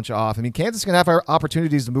play a bunch of off, I mean, Kansas can have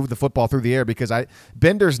opportunities to move the football through the air because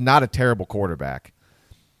Bender's not a terrible quarterback.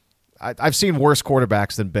 I've seen worse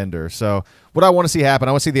quarterbacks than Bender. So what I want to see happen,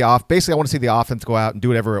 I want to see basically I want to see the offense go out and do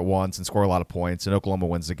whatever it wants and score a lot of points, and Oklahoma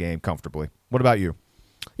wins the game comfortably. What about you?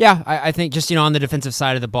 Yeah, I think just, on the defensive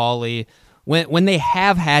side of the ball, Lee, when they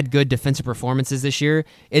have had good defensive performances this year,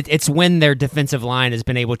 it's when their defensive line has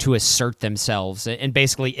been able to assert themselves and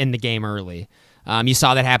basically end the game early. You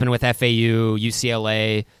saw that happen with FAU,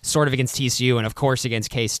 UCLA, sort of against TCU, and of course against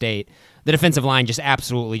K-State. The defensive line just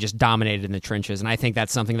absolutely just dominated in the trenches, and I think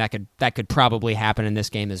that's something that could probably happen in this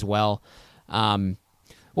game as well.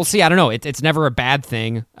 We'll see. I don't know. It's never a bad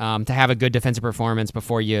thing to have a good defensive performance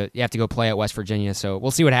before you have to go play at West Virginia. So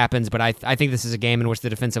we'll see what happens. But I think this is a game in which the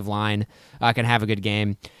defensive line can have a good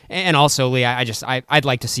game. And also, Lee, I'd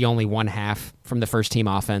like to see only one half from the first team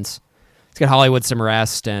offense. Let's get Hollywood some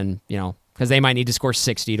rest, and because they might need to score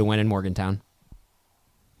 60 to win in Morgantown.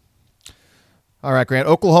 All right, Grant.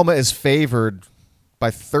 Oklahoma is favored by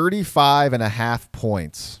 35.5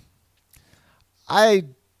 points. I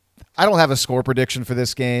don't have a score prediction for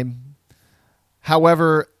this game.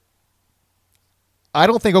 However, I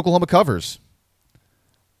don't think Oklahoma covers.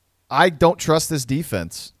 I don't trust this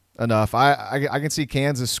defense enough. I can see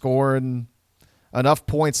Kansas scoring enough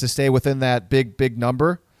points to stay within that big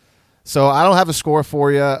number. So I don't have a score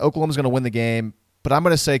for you. Oklahoma's going to win the game, but I'm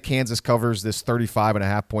going to say Kansas covers this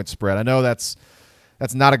 35.5 point spread. I know that's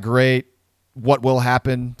not a great what will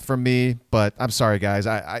happen from me, but I'm sorry, guys.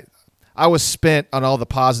 I was spent on all the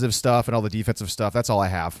positive stuff and all the defensive stuff. That's all I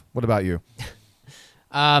have. What about you?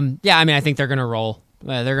 Yeah, I mean, I think they're going to roll.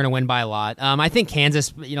 They're going to win by a lot. I think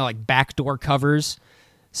Kansas, like backdoor covers.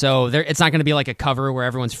 So it's not going to be like a cover where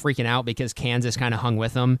everyone's freaking out because Kansas kind of hung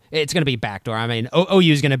with them. It's going to be backdoor. I mean, OU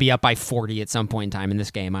is going to be up by 40 at some point in time in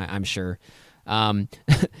this game, I'm sure.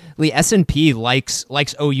 Lee, S&P likes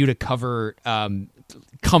OU to cover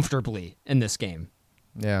comfortably in this game.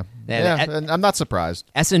 Yeah, and I'm not surprised.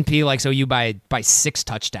 S&P likes OU by 6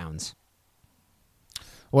 touchdowns.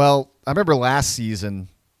 Well, I remember last season,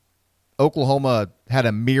 Oklahoma had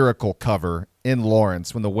a miracle cover in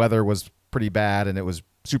Lawrence when the weather was pretty bad and it was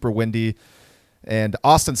super windy, and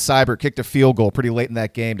Austin Seibert kicked a field goal pretty late in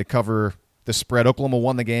that game to cover the spread. Oklahoma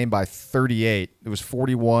won the game by 38. It was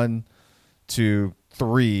 41-3,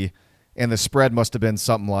 and the spread must have been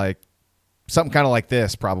something kind of like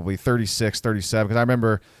this, probably 36-37, because I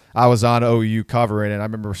remember I was on OU covering, and I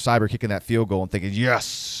remember Seibert kicking that field goal and thinking,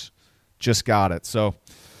 yes, just got it. So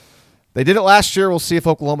they did it last year. We'll see if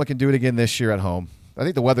Oklahoma can do it again this year at home. I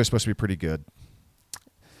think the weather's supposed to be pretty good.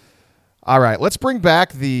 All right, let's bring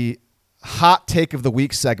back the hot take of the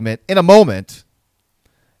week segment in a moment.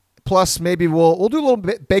 Plus, maybe we'll do a little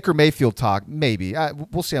bit Baker Mayfield talk. Maybe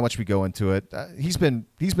we'll see how much we go into it. He's been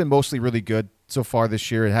mostly really good so far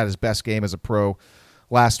this year and had his best game as a pro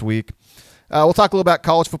last week. We'll talk a little about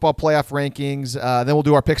college football playoff rankings. Then we'll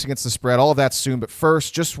do our picks against the spread. All of that soon. But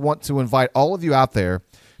first, just want to invite all of you out there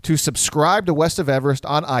to subscribe to West of Everest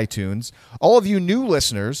on iTunes. All of you new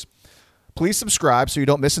listeners, please subscribe so you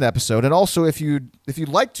don't miss an episode. And also, if you'd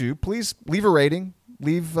like to, please leave a rating,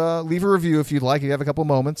 leave a review if you'd like. If you have a couple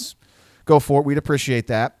moments, go for it. We'd appreciate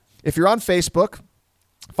that. If you're on Facebook,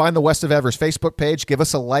 find the West of Everest Facebook page. Give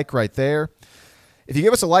us a like right there. If you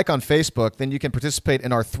give us a like on Facebook, then you can participate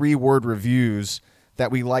in our 3-word reviews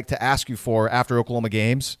that we like to ask you for after Oklahoma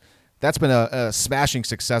games. That's been a smashing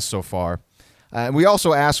success so far. And we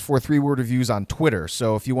also ask for 3-word reviews on Twitter.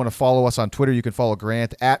 So if you want to follow us on Twitter, you can follow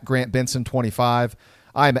Grant at GrantBenson25.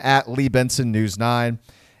 I'm at LeeBensonNews9.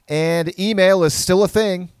 And email is still a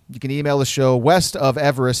thing. You can email the show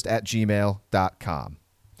westofeverest@gmail.com.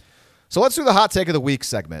 So let's do the hot take of the week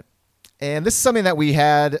segment. And this is something that we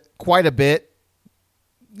had quite a bit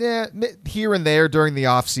here and there during the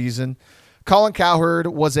offseason. Colin Cowherd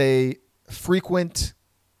was a frequently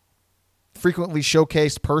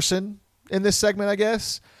showcased person in this segment, I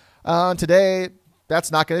guess. Today,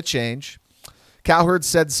 that's not going to change. Cowherd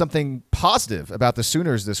said something positive about the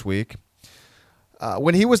Sooners this week.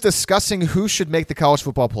 When he was discussing who should make the college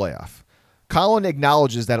football playoff, Colin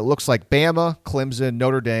acknowledges that it looks like Bama, Clemson,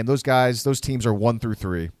 Notre Dame, those teams are 1 through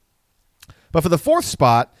 3. But for the 4th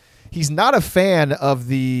spot, he's not a fan of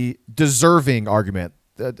the deserving argument,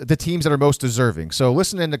 the teams that are most deserving. So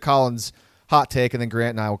listen into Colin's hot take, and then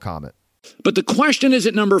Grant and I will comment. But the question is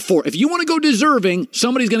at number 4. If you want to go deserving,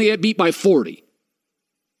 somebody's going to get beat by 40.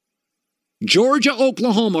 Georgia,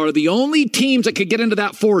 Oklahoma are the only teams that could get into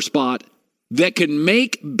that 4 spot that could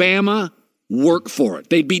make Bama work for it.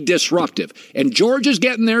 They'd be disruptive. And Georgia's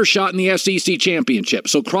getting their shot in the SEC championship,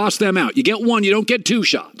 so cross them out. You get 1, you don't get 2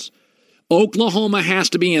 shots. Oklahoma has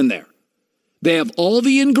to be in there. They have all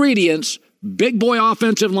the ingredients, big boy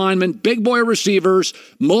offensive linemen, big boy receivers,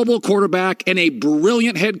 mobile quarterback, and a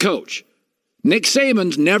brilliant head coach. Nick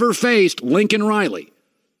Saban's never faced Lincoln Riley.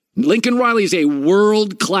 Lincoln Riley is a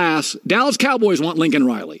world-class. Dallas Cowboys want Lincoln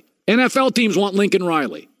Riley. NFL teams want Lincoln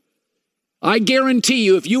Riley. I guarantee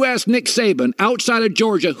you, if you ask Nick Saban outside of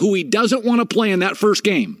Georgia who he doesn't want to play in that first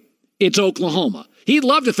game, it's Oklahoma. He'd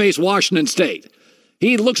love to face Washington State.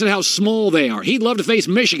 He looks at how small they are. He'd love to face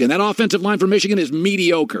Michigan. That offensive line for Michigan is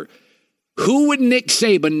mediocre. Who would Nick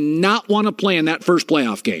Saban not want to play in that first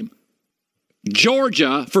playoff game?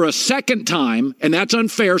 Georgia for a second time, and that's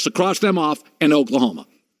unfair, so cross them off, and Oklahoma.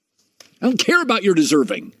 I don't care about your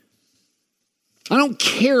deserving. I don't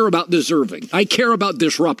care about deserving. I care about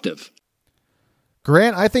disruptive.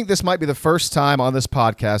 Grant, I think this might be the first time on this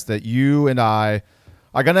podcast that you and I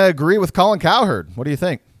are going to agree with Colin Cowherd. What do you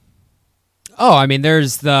think? Oh, I mean,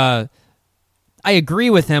 I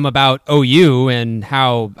agree with him about OU and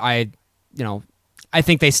how I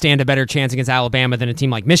think they stand a better chance against Alabama than a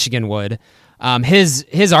team like Michigan would.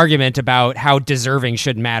 His argument about how deserving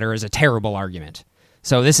shouldn't matter is a terrible argument.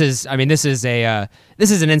 So this is an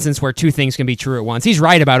instance where 2 things can be true at once. He's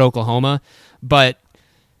right about Oklahoma, but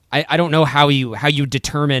I don't know how you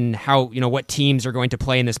determine what teams are going to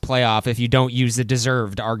play in this playoff if you don't use the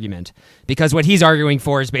deserved argument. Because what he's arguing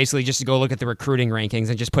for is basically just to go look at the recruiting rankings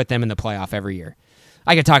and just put them in the playoff every year.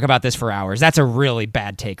 I could talk about this for hours. That's a really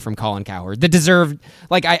bad take from Colin Cowherd. The deserved,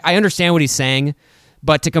 I understand what he's saying,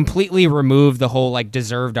 but to completely remove the whole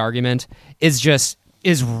deserved argument is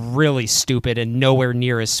really stupid and nowhere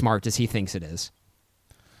near as smart as he thinks it is.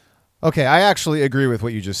 Okay, I actually agree with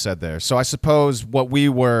what you just said there. So I suppose what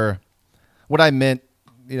I meant,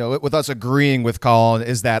 with us agreeing with Colin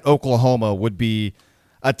is that Oklahoma would be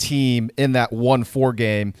a team in that 1-4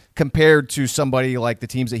 game compared to somebody like the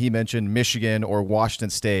teams that he mentioned, Michigan or Washington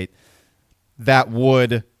State, that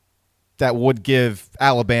would give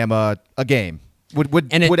Alabama a game. Would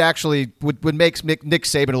make Nick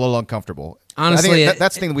Saban a little uncomfortable. Honestly, I think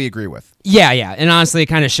that's the thing that we agree with. Yeah, and honestly, it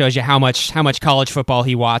kind of shows you how much college football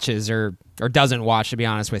he watches or doesn't watch. To be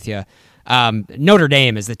honest with you, Notre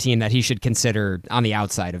Dame is the team that he should consider on the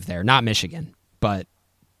outside of there, not Michigan. But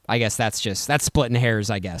I guess that's splitting hairs,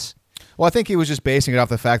 I guess. Well, I think he was just basing it off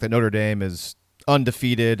the fact that Notre Dame is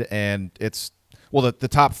undefeated and the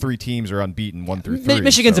top 3 teams are unbeaten 1 through 3.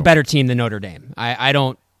 Michigan's a better team than Notre Dame. I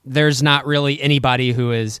don't. There's not really anybody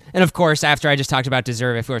who is, and of course, after I just talked about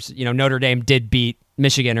deserve, of course, Notre Dame did beat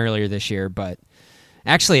Michigan earlier this year, but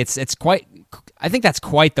actually, it's quite. I think that's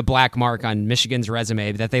quite the black mark on Michigan's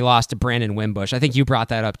resume that they lost to Brandon Wimbush. I think you brought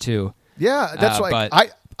that up too. Yeah, that's why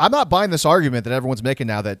I'm not buying this argument that everyone's making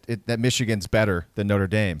now that Michigan's better than Notre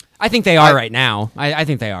Dame. I think they are right now. I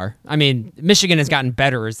think they are. I mean, Michigan has gotten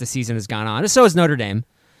better as the season has gone on. So has Notre Dame,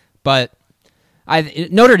 but.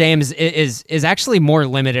 Notre Dame is actually more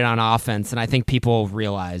limited on offense than I think people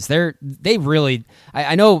realize. They really.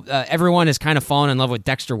 I know everyone has kind of fallen in love with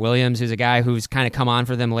Dexter Williams, who's a guy who's kind of come on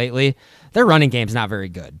for them lately. Their running game's not very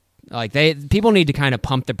good. People need to kind of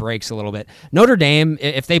pump the brakes a little bit. Notre Dame,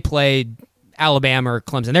 if they play Alabama or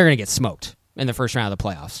Clemson, they're going to get smoked in the first round of the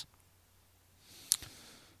playoffs.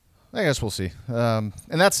 I guess we'll see. And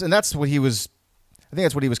that's what he was. I think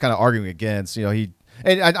that's what he was kind of arguing against.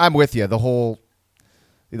 I'm with you. The whole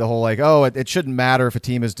it shouldn't matter if a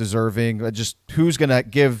team is deserving. Just who's going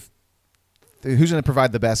to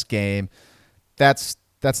provide the best game. That's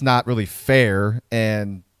not really fair,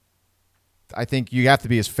 and I think you have to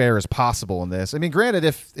be as fair as possible in this. I mean, granted,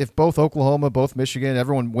 if both Oklahoma, both Michigan,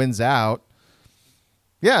 everyone wins out,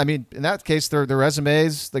 yeah, I mean, in that case, their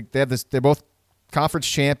resumes, they're both conference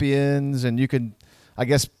champions, and you can, I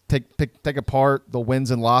guess, take apart the wins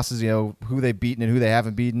and losses, who they've beaten and who they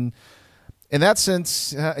haven't beaten. In that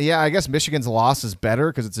sense, I guess Michigan's loss is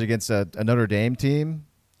better because it's against a Notre Dame team.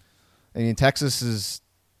 I mean, Texas is.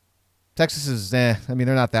 I mean,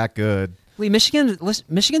 they're not that good. Lee,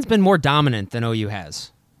 Michigan's been more dominant than OU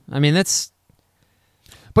has. I mean, that's.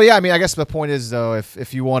 But yeah, I mean, I guess the point is though,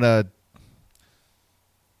 if you want to,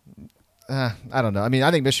 I don't know. I mean,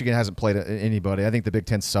 I think Michigan hasn't played anybody. I think the Big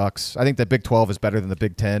Ten sucks. I think the Big 12 is better than the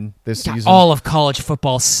Big Ten this season. All of college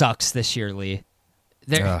football sucks this year, Lee.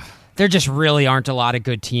 There just really aren't a lot of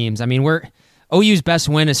good teams. I mean, OU's best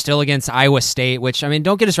win is still against Iowa State, which, I mean,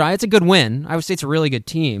 don't get us wrong, it's a good win. Iowa State's a really good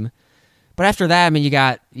team. But after that, I mean,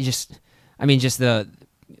 just the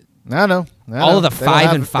all of the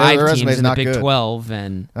 5-5 teams in the Big 12,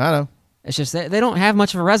 and I know it's just they don't have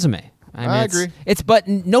much of a resume. I agree. But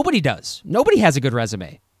nobody does. Nobody has a good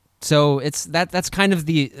resume. So that's kind of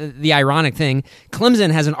the ironic thing.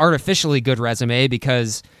 Clemson has an artificially good resume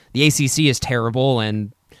because the ACC is terrible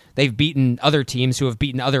and they've beaten other teams who have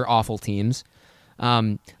beaten other awful teams.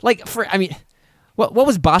 What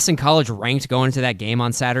was Boston College ranked going into that game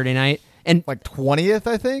on Saturday night? And like 20th,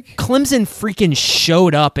 I think. Clemson freaking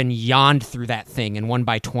showed up and yawned through that thing and won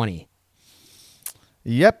by 20.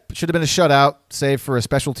 Yep, should have been a shutout, save for a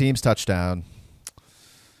special teams touchdown.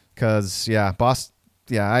 Because Boston.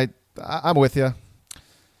 Yeah, I'm with you.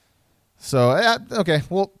 So okay,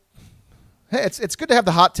 well, hey, it's good to have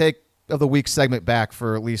the hot take of the week segment back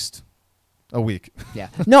for at least a week. Yeah.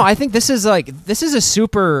 No, I think this is one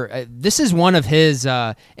of his.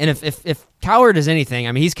 And if Cowherd is anything,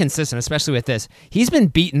 I mean, he's consistent, especially with this. He's been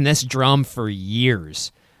beating this drum for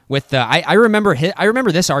years. With I remember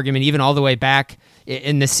this argument even all the way back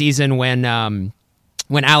in the season when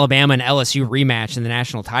Alabama and LSU rematched in the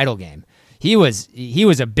national title game. He was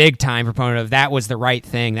a big time proponent of that was the right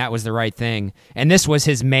thing. That was the right thing, and this was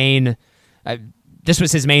his main. This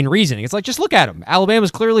was his main reasoning. It's like, just look at him.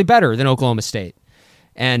 Alabama's clearly better than Oklahoma State,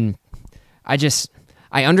 and I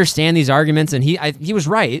understand these arguments, and he was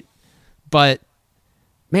right, but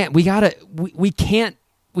man, we can't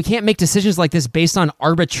make decisions like this based on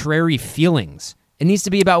arbitrary feelings. It needs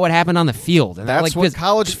to be about what happened on the field. And that's what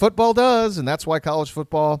college football does, and that's why college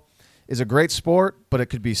football is a great sport, but it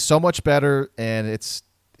could be so much better, and it's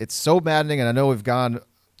so maddening. And I know I've done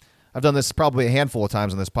this probably a handful of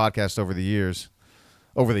times on this podcast over the years.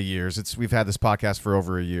 We've had this podcast for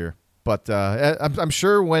over a year, but I'm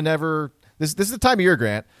sure whenever this is the time of year,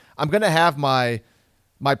 Grant, I'm going to have my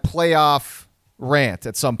playoff rant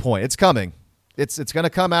at some point. It's coming. It's going to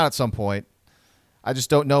come out at some point. I just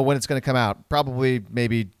don't know when it's going to come out. Probably,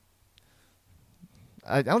 maybe.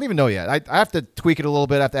 I don't even know yet. I have to tweak it a little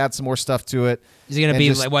bit. I have to add some more stuff to it. Is it going to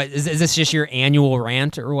be like what? Is this just your annual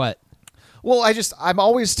rant or what? Well, I'm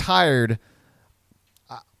always tired.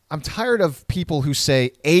 I'm tired of people who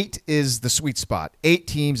say 8 is the sweet spot. 8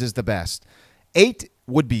 teams is the best. 8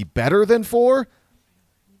 would be better than 4,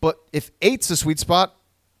 but if 8's the sweet spot,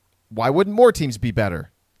 why wouldn't more teams be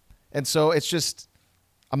better? And so it's just,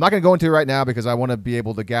 I'm not going to go into it right now because I want to be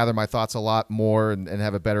able to gather my thoughts a lot more and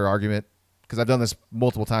have a better argument because I've done this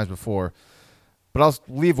multiple times before. But I'll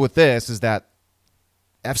leave with this, is that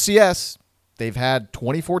FCS, they've had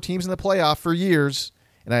 24 teams in the playoff for years,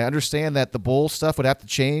 and I understand that the bowl stuff would have to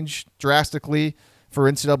change drastically for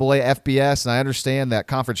NCAA FBS, and I understand that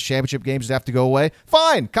conference championship games would have to go away.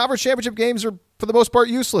 Fine, conference championship games are, for the most part,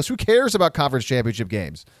 useless. Who cares about conference championship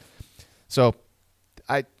games? So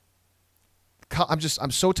I'm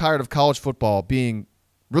so tired of college football being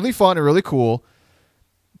really fun and really cool,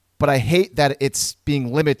 but I hate that it's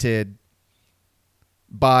being limited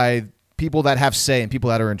by people that have say and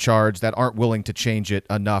people that are in charge that aren't willing to change it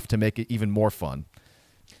enough to make it even more fun.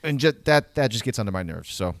 And that just gets under my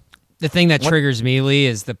nerves. So the thing that triggers me, Lee,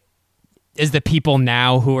 is the people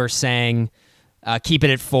now who are saying keep it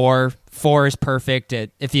at 4. 4 is perfect.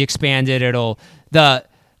 If you expand it,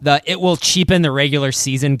 it will cheapen the regular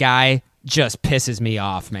season guy. Just pisses me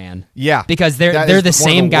off, man. Yeah, because they're the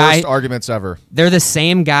same guy. Worst arguments ever. They're the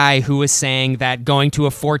same guy who was saying that going to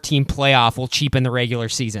a 4-team playoff will cheapen the regular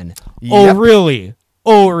season. Yep.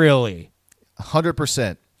 Oh really?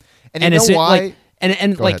 100%. And you know why?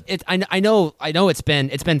 I know it's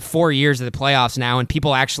been 4 years of the playoffs now, and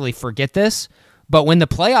people actually forget this. But when the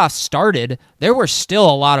playoffs started, there were still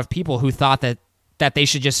a lot of people who thought that they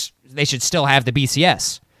should still have the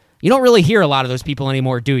BCS. You don't really hear a lot of those people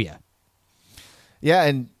anymore, do you? Yeah,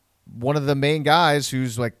 and one of the main guys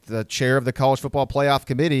who's like the chair of the College Football Playoff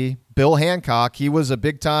Committee, Bill Hancock, he was a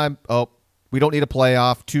big time, we don't need a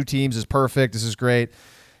playoff. 2 teams is perfect. This is great.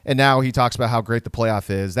 And now he talks about how great the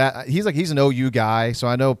playoff is. He's an OU guy, so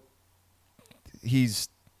I know he's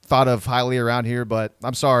thought of highly around here, but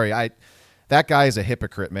I'm sorry. That guy is a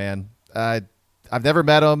hypocrite, man. I've never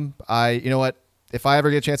met him. You know what? If I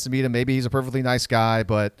ever get a chance to meet him, maybe he's a perfectly nice guy,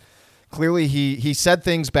 but clearly he said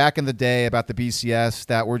things back in the day about the BCS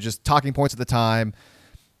that were just talking points at the time,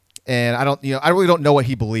 and I really don't know what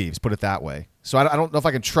he believes, put it that way. So I don't know if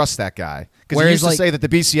I can trust that guy, because he used to say that the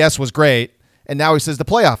BCS was great, and now he says the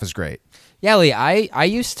playoff is great. Yeah, Lee, I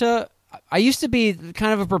used to be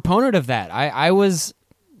kind of a proponent of that.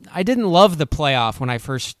 I didn't love the playoff when I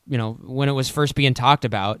first, when it was first being talked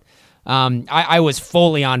about. I was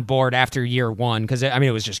fully on board after year one because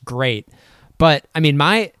it was just great. But I mean,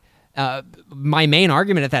 my main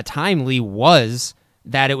argument at that time, Lee, was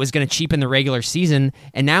that it was going to cheapen the regular season,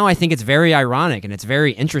 and now I think it's very ironic and it's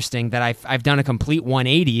very interesting that I've done a complete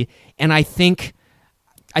 180, and I think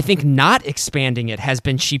not expanding it has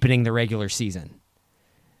been cheapening the regular season.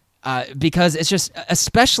 Because it's just,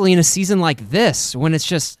 especially in a season like this, when it's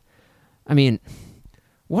just,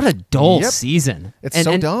 what a dull season. It's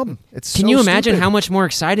so dumb. Can you imagine how much more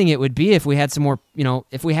exciting it would be if we had some more,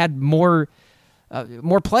 if we had more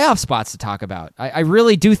playoff spots to talk about? I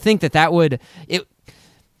really do think that would...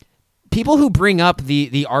 People who bring up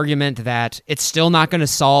the argument that it's still not going to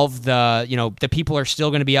solve the people are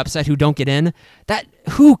still going to be upset who don't get in, that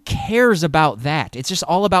who cares about that? It's just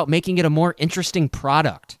all about making it a more interesting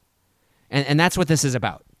product. And that's what this is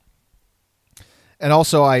about. And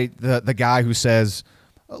also the guy who says,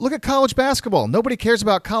 look at college basketball. Nobody cares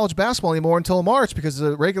about college basketball anymore until March because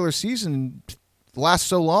the regular season lasts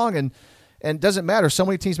so long and doesn't matter. So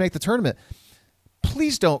many teams make the tournament.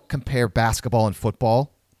 Please don't compare basketball and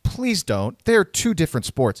football. Please don't. They're two different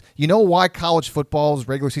sports. You know why college football's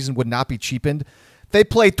regular season would not be cheapened? They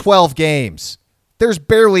play 12 games. There's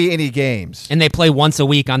barely any games. And they play once a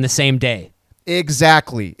week on the same day.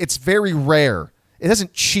 Exactly. It's very rare. It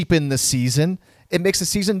doesn't cheapen the season. It makes the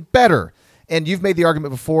season better. And you've made the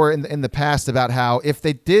argument before in the past about how if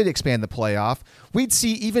they did expand the playoff, we'd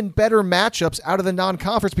see even better matchups out of the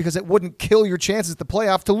non-conference because it wouldn't kill your chances at the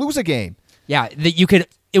playoff to lose a game. Yeah,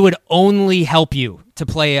 it would only help you to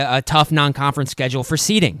play a tough non-conference schedule for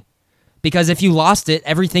seeding. Because if you lost it,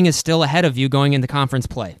 everything is still ahead of you going into conference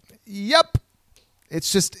play. Yep. And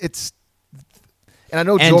I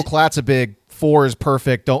know Joel Klatt's a big 4 is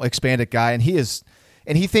perfect, don't expand it guy, and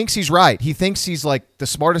he thinks he's right. He thinks he's like the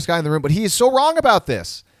smartest guy in the room, but he is so wrong about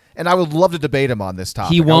this. And I would love to debate him on this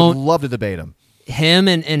topic. He won't. I would love to debate him. Him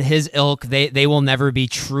and his ilk, they will never be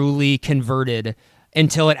truly converted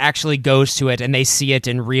until it actually goes to it and they see it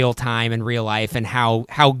in real time, in real life, and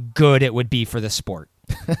how good it would be for the sport.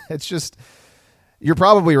 It's just, you're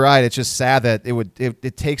probably right. It's just sad that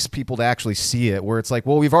it takes people to actually see it, where it's like,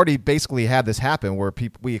 well, we've already basically had this happen where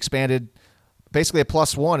we expanded basically a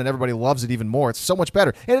 +1 and everybody loves it even more. It's so much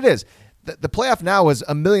better. And it is. The playoff now is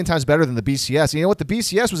a million times better than the BCS. And you know what? The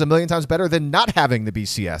BCS was a million times better than not having the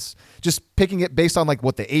BCS. Just picking it based on like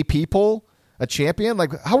what the AP poll, a champion,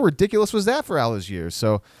 like how ridiculous was that for all those years?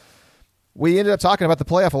 So we ended up talking about the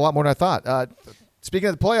playoff a lot more than I thought. Speaking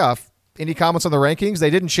of the playoff, any comments on the rankings?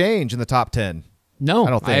 They didn't change in the top 10. No,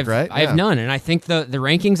 I don't think, right? I have none, and I think the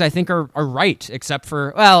rankings I think are right, except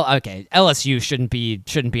for LSU shouldn't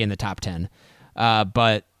be in the top 10.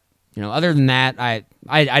 But other than that,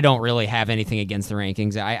 I don't really have anything against the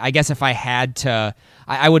rankings. I guess if I had to,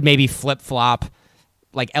 I would maybe flip-flop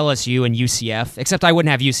like LSU and UCF, except I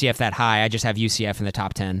wouldn't have UCF that high. I just have UCF in the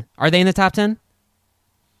top 10. Are they in the top 10?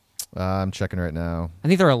 I'm checking right now. I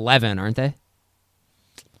think they're 11, aren't they?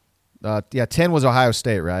 10 was Ohio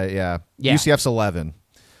State, right? Yeah. UCF's 11.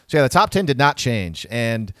 So yeah, the top 10 did not change.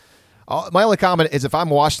 And my only comment is if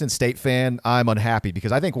I'm a Washington State fan, I'm unhappy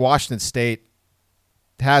because I think Washington State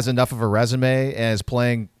has enough of a resume and is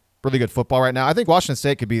playing really good football right now. I think Washington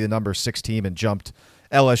State could be the number 6 team and jumped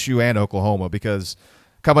LSU and Oklahoma because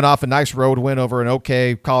coming off a nice road win over an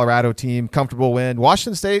okay Colorado team, comfortable win.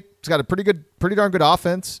 Washington State's got a pretty darn good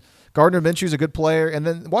offense. Gardner Minshew's a good player, and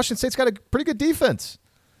then Washington State's got a pretty good defense.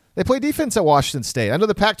 They play defense at Washington State. I know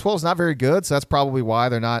the Pac-12 is not very good, so that's probably why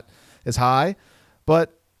they're not as high.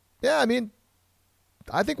 But yeah,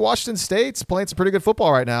 I think Washington State's playing some pretty good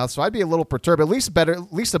football right now, so I'd be a little perturbed. At least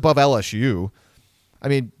above LSU.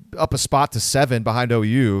 Up a spot to 7 behind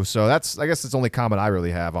OU. So I guess that's the only comment I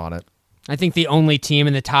really have on it. I think the only team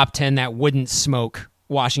in the top 10 that wouldn't smoke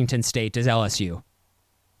Washington State is LSU.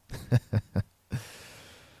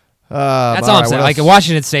 That's all I'm saying. Like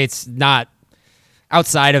Washington State's not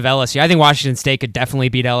outside of LSU. I think Washington State could definitely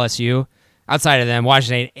beat LSU. Outside of them,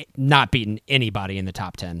 Washington State not beating anybody in the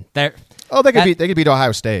top 10. They could beat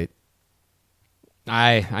Ohio State.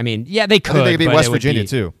 They could. I think they could beat West Virginia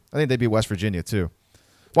too. I think they'd beat West Virginia too.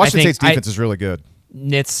 Washington State's defense is really good.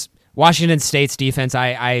 It's Washington State's defense.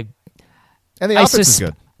 And the offense is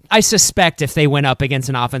good. I suspect if they went up against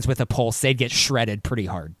an offense with a pulse, they'd get shredded pretty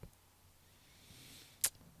hard.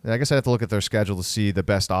 Yeah, I guess I have to look at their schedule to see the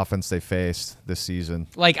best offense they faced this season.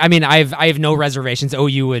 I have no reservations.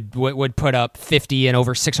 OU would put up 50 and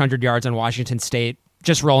over 600 yards on Washington State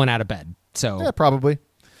just rolling out of bed. So yeah, probably.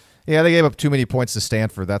 Yeah, they gave up too many points to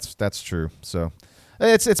Stanford. That's true. So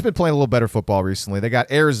it's been playing a little better football recently. They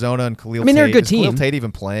got Arizona and Khalil Tate. I mean, they're a good team. Khalil Tate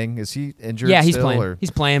even playing? Is he injured? Yeah, he's still, playing. Or?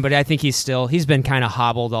 He's playing, but I think he's been kind of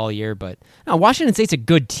hobbled all year. But no, Washington State's a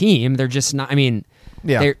good team. They're just not. I mean,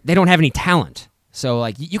 they don't have any talent. So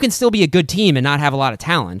like, you can still be a good team and not have a lot of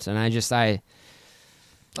talent. And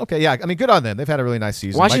Okay, yeah. I mean, good on them. They've had a really nice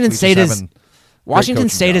season. Washington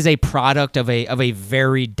State is a product of a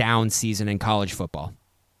very down season in college football.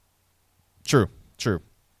 True.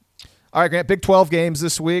 All right, Grant, Big 12 games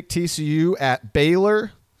this week. TCU at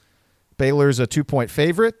Baylor. Baylor's a 2-point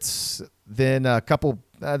favorite. Then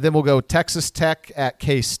then we'll go Texas Tech at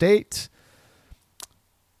K-State.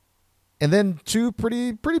 And then two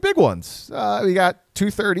pretty big ones. We got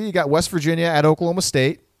 2:30. You got West Virginia at Oklahoma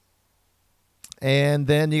State. And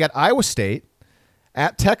then you got Iowa State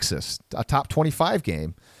at Texas, a top 25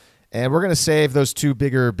 game. And we're going to save those two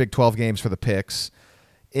bigger Big 12 games for the picks.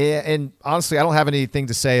 And honestly, I don't have anything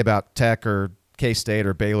to say about Tech or K-State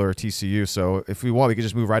or Baylor or TCU. So if we want, we could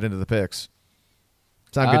just move right into the picks.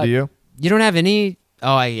 Sound good to you? You don't have any?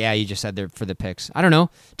 Oh, yeah, you just said there for the picks. I don't know.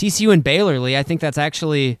 TCU and Baylor, Lee, I think that's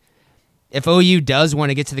actually, if OU does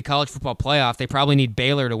want to get to the college football playoff, they probably need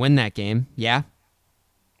Baylor to win that game. Yeah?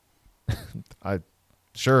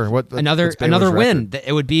 Sure. Another win.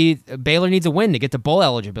 It would be Baylor needs a win to get to bowl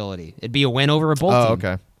eligibility. It'd be a win over a bowl team. Oh,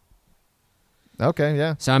 okay. Okay,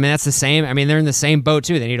 yeah. So I mean that's the same. I mean they're in the same boat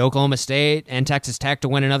too. They need Oklahoma State and Texas Tech to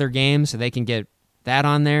win another game so they can get that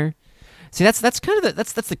on there. See, that's kind of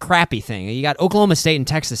that's the crappy thing. You got Oklahoma State and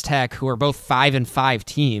Texas Tech, who are both 5-5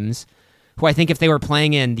 teams, who I think if they were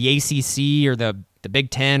playing in the ACC or the Big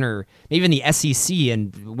Ten or even the SEC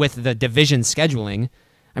and with the division scheduling,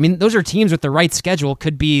 I mean those are teams with the right schedule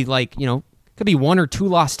could be could be 1 or 2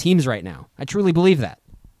 lost teams right now. I truly believe that.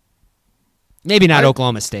 Maybe not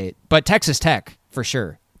Oklahoma State, but Texas Tech for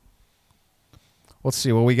sure. Let's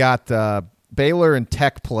see. Well, we got Baylor and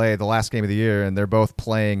Tech play the last game of the year, and they're both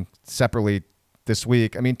playing separately this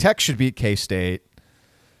week. I mean, Tech should beat K-State,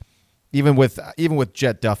 even with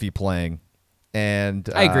Jet Duffy playing. And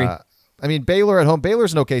I agree. I mean, Baylor at home.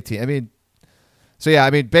 Baylor's an okay team. I mean, so yeah.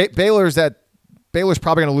 I mean, Baylor's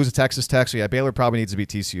probably going to lose to Texas Tech. So yeah, Baylor probably needs to beat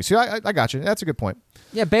TCU. So I got you. That's a good point.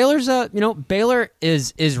 Yeah, Baylor's Baylor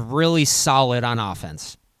is really solid on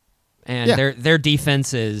offense, and their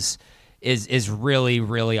defense is really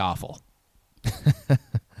really awful.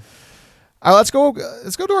 All right, let's go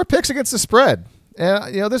to our picks against the spread.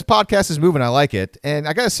 And this podcast is moving. I like it. And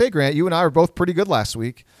I gotta say, Grant, you and I were both pretty good last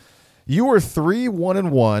week. You were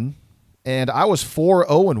 3-1-1, and I was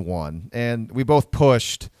 4-0-1, and we both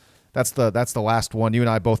pushed. That's the last one. You and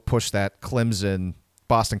I both pushed that Clemson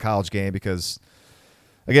Boston College game because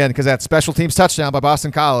that special teams touchdown by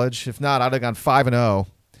Boston College. If not, I'd have gone 5-0.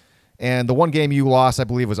 And the one game you lost, I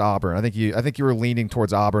believe, was Auburn. I think you were leaning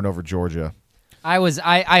towards Auburn over Georgia. I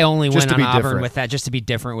only went on Auburn different. with that just to be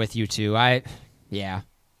different with you two. Yeah.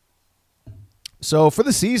 So for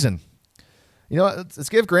the season, let's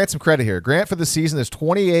give Grant some credit here. Grant for the season is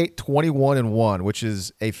 28-21-1, which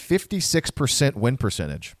is a 56% win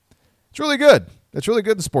percentage. It's really good. That's really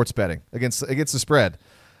good in sports betting against the spread.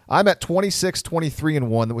 I'm at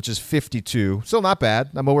 26-23-1, which is 52. Still not bad.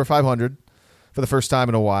 I'm over 500 for the first time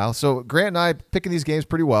in a while. So Grant and I picking these games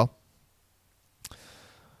pretty well.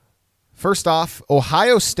 First off,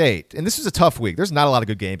 Ohio State. And this is a tough week. There's not a lot of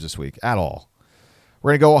good games this week at all.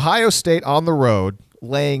 We're going to go Ohio State on the road,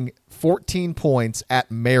 laying 14 points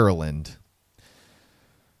at Maryland.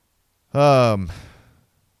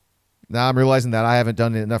 Now I'm realizing that I haven't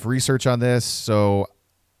done enough research on this, so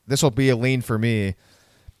this will be a lean for me.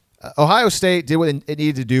 Ohio State did what it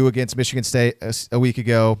needed to do against Michigan State a week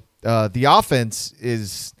ago. The offense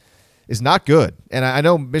is not good, and I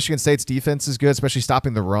know Michigan State's defense is good, especially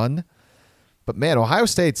stopping the run. But man, Ohio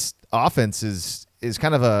State's offense is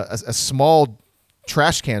kind of a small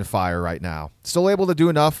trash can fire right now. Still able to do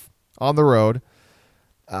enough on the road.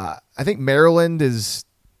 I think Maryland is.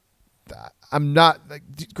 I'm not.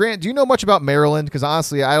 Grant, do you know much about Maryland? Because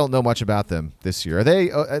honestly, I don't know much about them this year. Are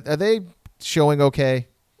they showing okay?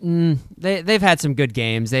 They've had some good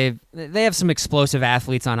games. They have some explosive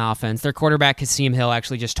athletes on offense. Their quarterback Kasim Hill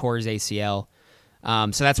actually just tore his ACL,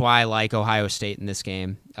 so that's why I like Ohio State in this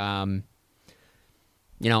game.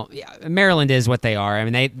 Maryland is what they are. I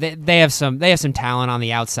mean, they have some talent on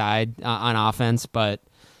the outside on offense, but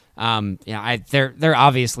they're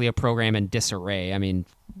obviously a program in disarray. I mean,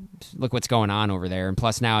 look what's going on over there, and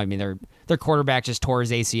plus now, I mean, their quarterback just tore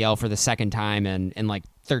his ACL for the second time in like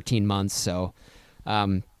 13 months. So,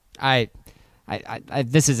 this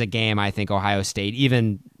is a game I think Ohio State,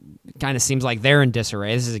 even kind of seems like they're in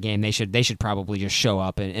disarray. This is a game they should probably just show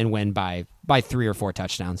up and win by 3 or 4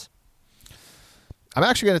 touchdowns. I'm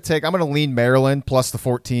actually going to lean Maryland plus the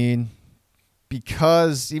 14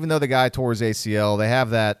 because even though the guy tore his ACL, they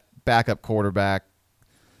have that backup quarterback,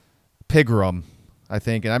 Pigram, I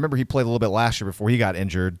think. And I remember he played a little bit last year before he got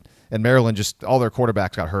injured. And Maryland all their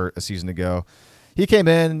quarterbacks got hurt a season ago. He came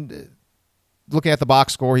in, looking at the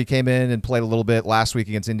box score, he came in and played a little bit last week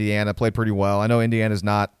against Indiana, played pretty well. I know Indiana's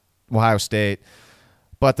not Ohio State.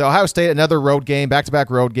 But the Ohio State, another road game, back-to-back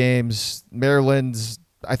road games.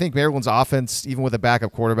 I think Maryland's offense, even with a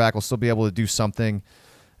backup quarterback, will still be able to do something,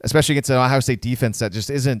 especially against an Ohio State defense that just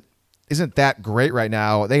isn't that great right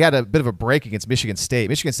now. They had a bit of a break against Michigan State.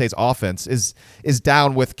 Michigan State's offense is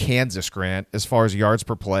down with Kansas, Grant, as far as yards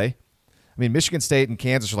per play. I mean, Michigan State and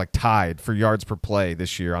Kansas are like tied for yards per play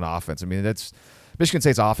this year on offense. I mean, Michigan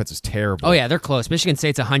State's offense is terrible. Oh, yeah, they're close. Michigan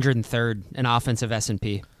State's 103rd in offensive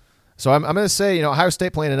S&P. So I'm going to say, Ohio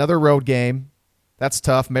State playing another road game. That's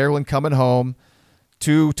tough. Maryland coming home.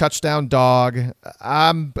 2-touchdown dog.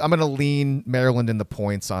 I'm going to lean Maryland in the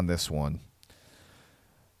points on this one.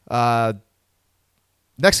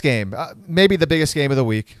 Next game, maybe the biggest game of the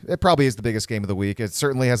week. It probably is the biggest game of the week. It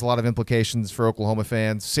certainly has a lot of implications for Oklahoma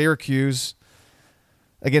fans. Syracuse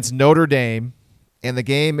against Notre Dame, and the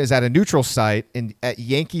game is at a neutral site at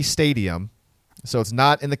Yankee Stadium, so it's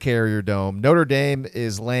not in the Carrier Dome. Notre Dame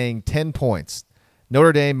is laying 10 points.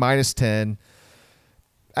 Notre Dame minus 10.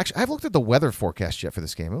 Actually, I haven't looked at the weather forecast yet for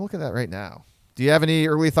this game. I'm looking at that right now. Do you have any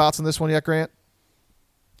early thoughts on this one yet, Grant?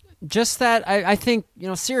 Just that I think,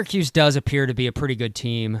 Syracuse does appear to be a pretty good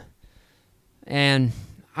team. And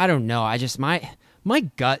I don't know. My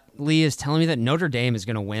gut, Lee, is telling me that Notre Dame is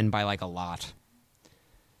going to win by like a lot.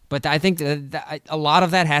 But I think that a lot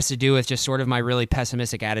of that has to do with just sort of my really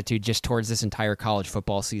pessimistic attitude just towards this entire college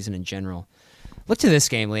football season in general. Look to this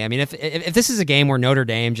game, Lee. I mean, if this is a game where Notre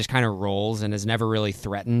Dame just kind of rolls and is never really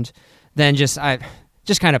threatened, then just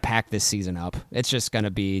kind of pack this season up. It's just going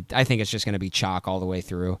to be, I think it's just going to be chalk all the way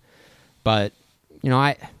through. But,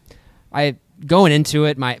 I going into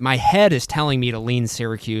it, my head is telling me to lean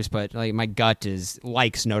Syracuse, but like my gut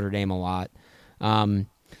likes Notre Dame a lot.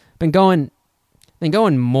 Been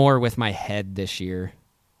going more with my head this year,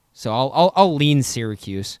 so I'll lean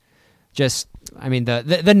Syracuse. Just, I mean,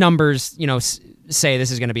 the numbers, say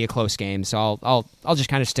this is going to be a close game, so I'll just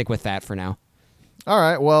kind of stick with that for now. All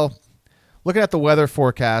right. Well, looking at the weather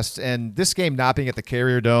forecast and this game not being at the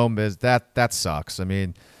Carrier Dome that sucks. I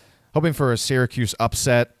mean, hoping for a Syracuse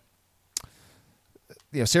upset.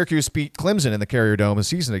 Syracuse beat Clemson in the Carrier Dome a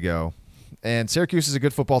season ago, and Syracuse is a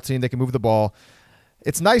good football team. They can move the ball.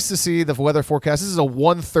 It's nice to see the weather forecast. This is a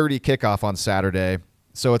 1:30 kickoff on Saturday,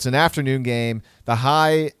 so it's an afternoon game. The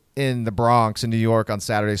high in the Bronx in New York on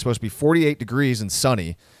Saturday is supposed to be 48 degrees and sunny,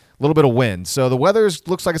 a little bit of wind. So the weather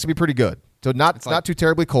looks like it's going to be pretty good. So it's not too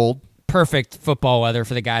terribly cold. Perfect football weather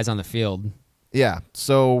for the guys on the field. Yeah,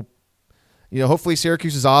 so hopefully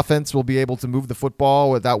Syracuse's offense will be able to move the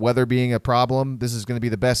football without weather being a problem. This is going to be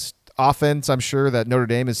the best offense, I'm sure, that Notre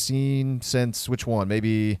Dame has seen since which one?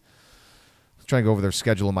 Maybe I'm trying to go over their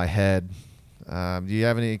schedule in my head. Do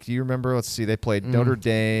you remember? Let's see. They played Notre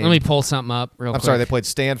Dame. Let me pull something up real quick. I'm sorry. They played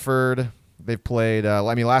Stanford. They've played,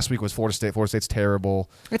 last week was Florida State. Florida State's terrible.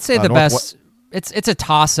 I'd say the best. It's a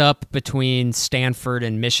toss-up between Stanford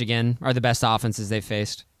and Michigan are the best offenses they've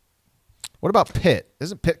faced. What about Pitt?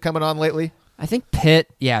 Isn't Pitt coming on lately? I think Pitt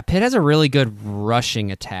has a really good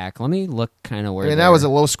rushing attack. Let me look kind of where. I mean, that was a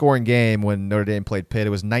low-scoring game when Notre Dame played Pitt.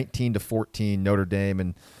 It was 19-14 Notre Dame,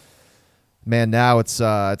 and man, now it's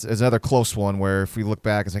another close one where if we look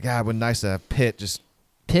back, it's like, it would be nice to have Pitt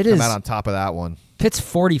come out on top of that one. Pitt's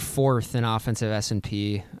 44th in offensive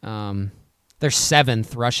S&P. They're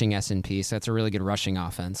 7th rushing S&P, so that's a really good rushing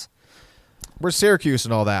offense. Where's Syracuse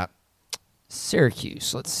and all that?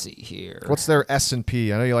 Syracuse, let's see here. What's their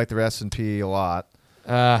S&P? I know you like their S&P a lot.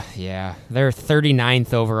 Yeah, they're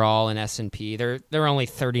 39th overall in S&P. They're only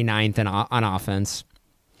 39th on offense.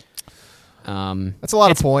 That's a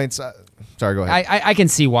lot of points. Sorry, go ahead. I can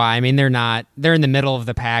see why. I mean, they're in the middle of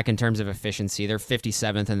the pack in terms of efficiency. They're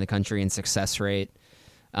 57th in the country in success rate.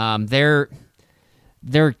 They're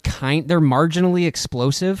marginally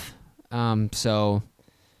explosive. So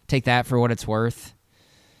take that for what it's worth.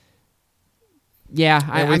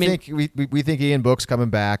 Yeah, we think Ian Book's coming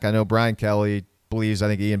back. I know Brian Kelly believes. I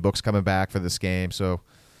think Ian Book's coming back for this game. So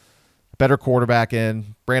better quarterback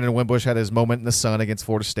in. Brandon Wimbush had his moment in the sun against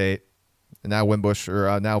Florida State, and now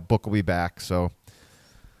now Book will be back. So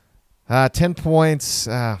 10 points.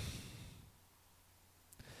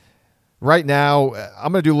 right now,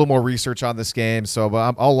 I'm going to do a little more research on this game, so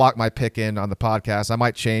I'll lock my pick in on the podcast. I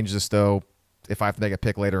might change this, though, if I have to make a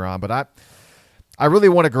pick later on. But I really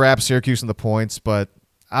want to grab Syracuse in the points, but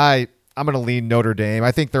I'm going to lean Notre Dame.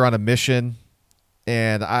 I think they're on a mission,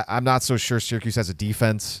 and I'm not so sure Syracuse has a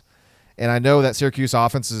defense. And I know that Syracuse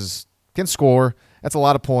offenses can score. That's a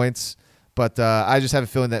lot of points. But I just have a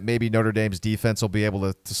feeling that maybe Notre Dame's defense will be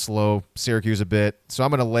able to slow Syracuse a bit. So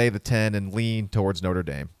I'm going to lay the 10 and lean towards Notre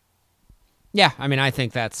Dame. Yeah, I mean, I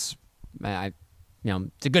think that's,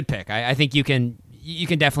 it's a good pick. I think you can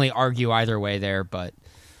definitely argue either way there, but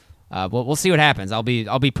we'll see what happens. I'll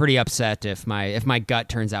be pretty upset if my gut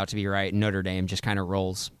turns out to be right and Notre Dame just kind of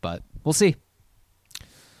rolls, but we'll see.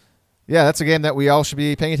 Yeah, that's a game that we all should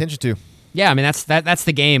be paying attention to. Yeah, I mean that's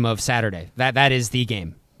the game of Saturday. That is the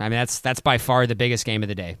game. I mean that's by far the biggest game of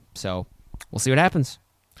the day. So we'll see what happens.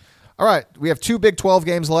 All right, we have 2 Big 12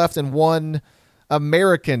 games left and 1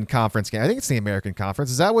 American Conference game. I think it's the American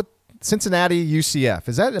Conference. Is that what Cincinnati UCF?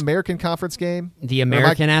 Is that an American Conference game? The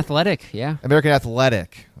American Athletic, yeah. American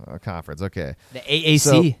Athletic Conference. Okay. The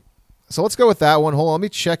AAC. So let's go with that one. Hold on, let me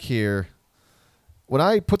check here. When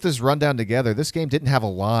I put this rundown together, this game didn't have a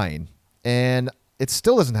line, and it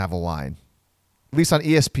still doesn't have a line, at least on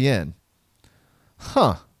ESPN.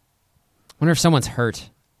 Huh. Wonder if someone's hurt.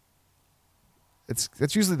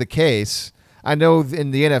 That's usually the case. I know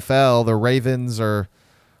in the NFL, the Ravens are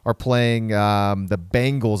playing the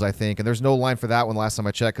Bengals, I think, and there's no line for that one last time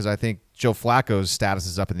I checked because I think Joe Flacco's status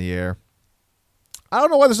is up in the air. I don't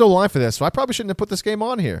know why there's no line for this, so I probably shouldn't have put this game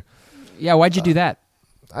on here. Yeah, why'd you do that?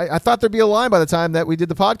 I thought there'd be a line by the time that we did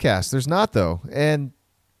the podcast. There's not, though, and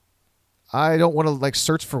I don't want to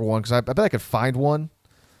search for one because I bet I could find one,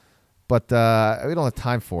 but we don't have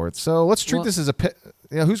time for it. So let's treat this as a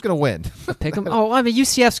who's going to win? Pick them. Oh, I mean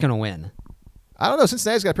UCF's going to win. I don't know.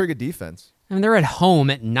 Cincinnati's got a pretty good defense. I mean, they're at home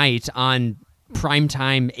at night on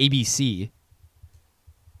primetime ABC.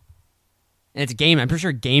 And it's game. I'm pretty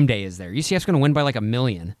sure game day is there. UCF's going to win by 1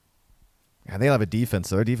 million. Yeah, they have a defense,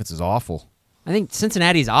 so their defense is awful. I think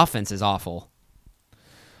Cincinnati's offense is awful.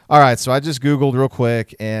 All right, so I just Googled real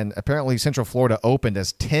quick, and apparently Central Florida opened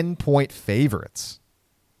as 10-point favorites,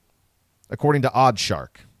 according to OddsShark.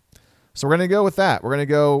 So we're going to go with that. We're going to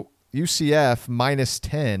go UCF minus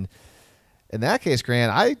 10. In that case,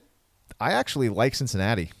 Grant, I actually like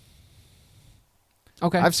Cincinnati.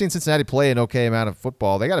 Okay. I've seen Cincinnati play an okay amount of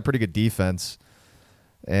football. They got a pretty good defense,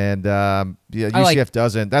 and UCF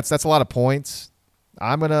doesn't. That's a lot of points.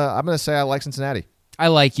 I'm gonna say I like Cincinnati. I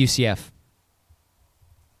like UCF.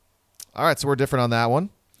 All right, so we're different on that one.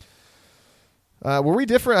 Were we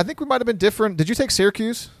different? I think we might have been different. Did you take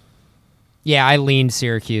Syracuse? Yeah, I leaned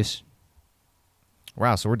Syracuse.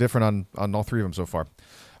 Wow, so we're different on all 3 of them so far.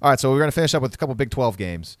 All right, so we're going to finish up with a couple Big 12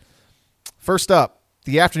 games. First up,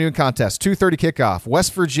 the afternoon contest, 2:30 kickoff.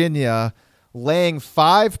 West Virginia laying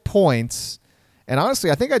 5 points. And honestly,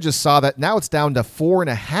 I think I just saw that now it's down to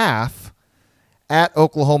 4.5 at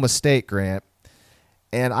Oklahoma State, Grant.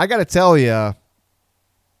 And I got to tell you,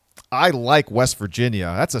 I like West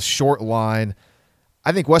Virginia. That's a short line.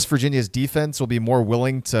 I think West Virginia's defense will be more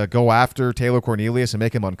willing to go after Taylor Cornelius and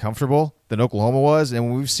make him uncomfortable than Oklahoma was. And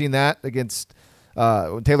when we've seen that against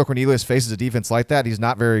when Taylor Cornelius faces a defense like that, he's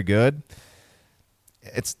not very good.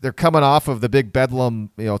 They're coming off of the big Bedlam.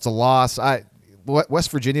 It's a loss.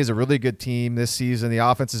 West Virginia is a really good team this season. The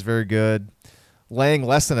offense is very good. Laying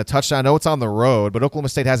less than a touchdown. I know it's on the road, but Oklahoma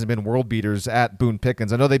State hasn't been world beaters at Boone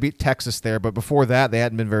Pickens. I know they beat Texas there, but before that, they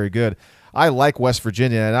hadn't been very good. I like West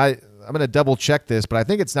Virginia, and I'm going to double check this, but I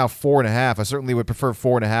think it's now 4.5. I certainly would prefer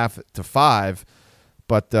 4.5 to 5,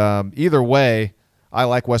 but either way, I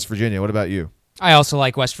like West Virginia. What about you? I also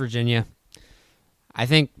like West Virginia. I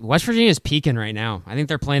think West Virginia is peaking right now. I think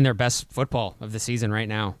they're playing their best football of the season right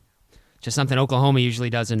now. Just something Oklahoma usually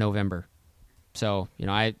does in November. So,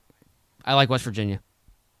 I like West Virginia.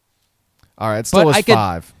 All right, it still is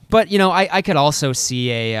 5. But I could also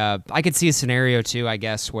see a scenario too, I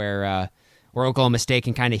guess, where Oklahoma State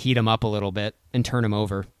can kind of heat them up a little bit and turn them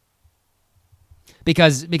over.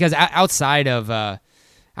 Because outside of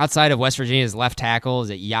West Virginia's left tackle,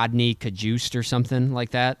 is it Yadni Kajust or something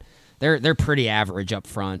like that? They're pretty average up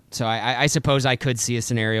front. So I suppose I could see a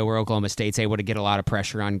scenario where Oklahoma State's able to get a lot of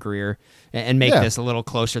pressure on Greer and make this a little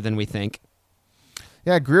closer than we think.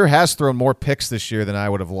 Yeah, Greer has thrown more picks this year than I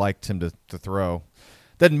would have liked him to throw.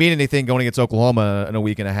 Doesn't mean anything going against Oklahoma in a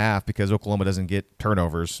week and a half because Oklahoma doesn't get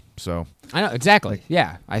turnovers. So I know exactly.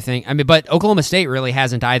 Yeah, but Oklahoma State really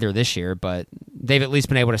hasn't either this year. But they've at least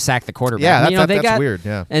been able to sack the quarterback. Yeah, that's weird.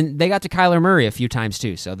 Yeah, and they got to Kyler Murray a few times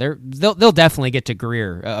too. So they'll definitely get to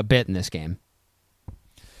Greer a bit in this game.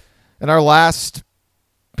 And our last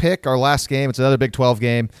pick, our last game. It's another Big 12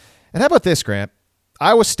 game. And how about this, Grant?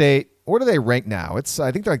 Iowa State, where do they rank now?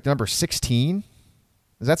 I think they're like number 16.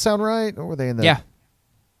 Does that sound right? Or were they in the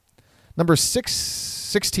number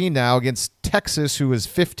 16 now against Texas, who is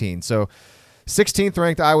 15. So 16th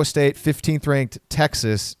ranked Iowa State, 15th ranked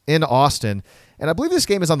Texas in Austin. And I believe this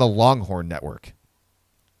game is on the Longhorn Network.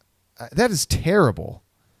 That is terrible.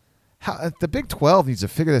 The Big 12 needs to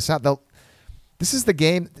figure this out. This is the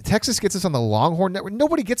game. Texas gets us on the Longhorn Network.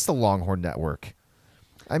 Nobody gets the Longhorn Network.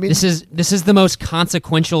 I mean, this is the most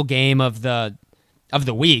consequential game of the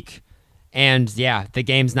week, and the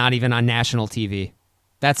game's not even on national TV.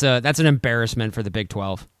 That's an embarrassment for the Big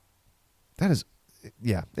 12. That is,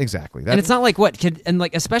 exactly. And it's not like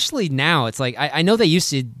especially now, it's like I know they used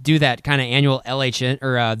to do that kind of annual LHN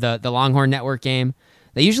or the Longhorn Network game.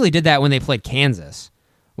 They usually did that when they played Kansas.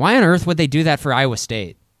 Why on earth would they do that for Iowa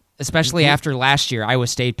State? Especially after last year, Iowa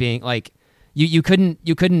State being like, you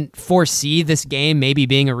couldn't foresee this game maybe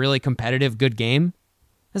being a really competitive, good game.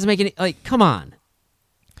 Doesn't make any, like, come on.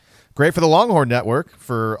 Great for the Longhorn Network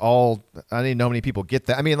for all. I didn't know how many people get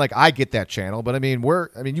that. I mean, like, I get that channel, but I mean,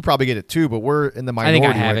 you probably get it too, but we're in the minority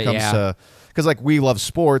when it comes to, because like we love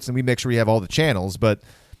sports and we make sure we have all the channels, but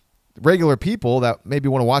regular people that maybe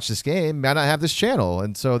want to watch this game might not have this channel,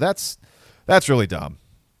 and so that's really dumb.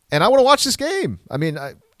 And I want to watch this game. I mean,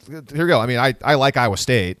 here we go. I mean, I like Iowa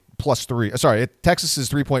State +3. Sorry, Texas is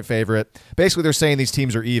 3-point favorite. Basically, they're saying these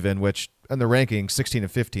teams are even, which in the ranking 16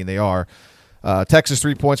 and 15 they are. Texas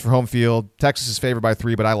 3 points for home field. Texas is favored by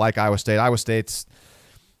 3, but I like Iowa State. Iowa State's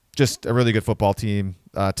just a really good football team.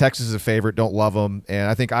 Texas is a favorite. Don't love them, and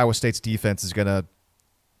I think Iowa State's defense is going to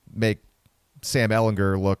make Sam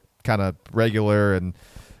Ehlinger look kind of regular, and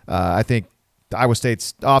I think Iowa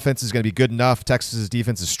State's offense is going to be good enough. Texas's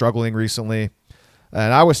defense is struggling recently.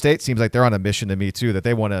 And Iowa State seems like they're on a mission to me, too, that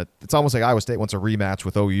they want to – it's almost like Iowa State wants a rematch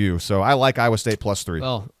with OU. So I like Iowa State +3.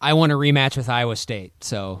 Well, I want a rematch with Iowa State,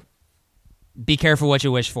 so be careful what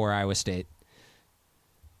you wish for, Iowa State.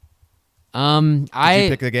 Did you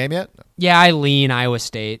pick the game yet? Yeah, I lean Iowa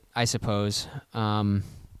State, I suppose.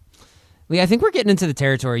 Lee, I think we're getting into the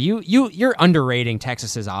territory. You're underrating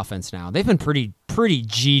Texas's offense now. They've been pretty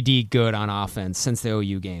GD good on offense since the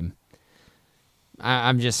OU game.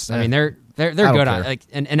 I mean, they're good on, like,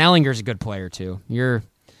 and Ellinger's a good player too.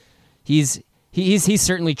 He's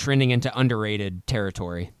certainly trending into underrated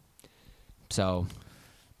territory. So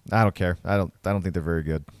I don't care. I don't think they're very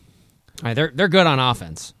good. They're good on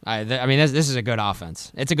offense. I mean, this is a good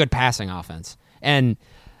offense. It's a good passing offense. And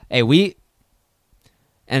hey,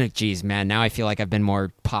 geez, man, now I feel like I've been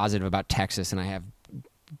more positive about Texas than I have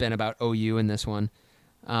been about OU in this one.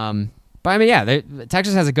 But I mean,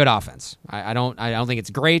 Texas has a good offense. I don't think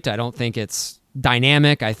it's great. I don't think it's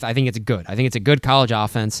dynamic. I think it's good. I think it's a good college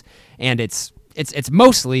offense, and it's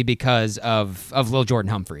mostly because of Lil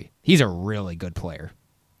Jordan Humphrey. He's a really good player.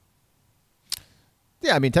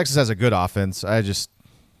 Yeah, I mean, Texas has a good offense. It's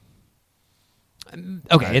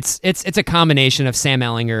a combination of Sam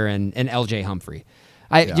Ehlinger and LJ Humphrey.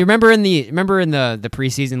 Do you remember in the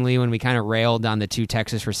preseason, Lee, when we kind of railed on the two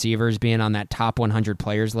Texas receivers being on that top 100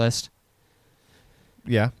 players list?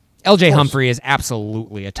 Yeah. LJ Humphrey is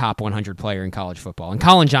absolutely a top 100 player in college football, and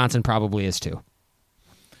Colin Johnson probably is too.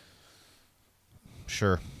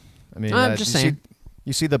 Sure. I mean, I'm just saying.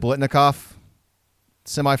 You see the Blitnikoff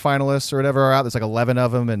semifinalists or whatever are out. There's like 11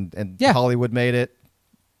 of them, and Hollywood made it.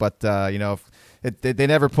 But, they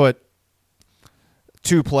never put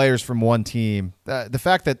two players from one team. The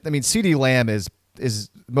fact that, I mean, CeeDee Lamb is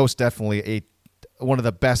most definitely one of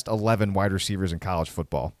the best 11 wide receivers in college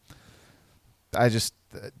football.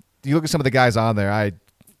 You look at some of the guys on there,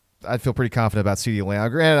 I'd feel pretty confident about CeeDee Lamb.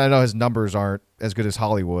 Granted, I know his numbers aren't as good as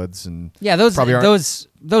Hollywood's, and those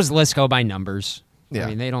lists go by numbers. Yeah, I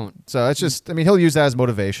mean, they don't. So it's just, I mean, he'll use that as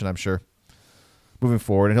motivation, I'm sure, moving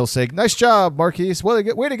forward, and he'll say, "Nice job, Marquise. Way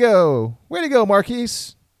to go,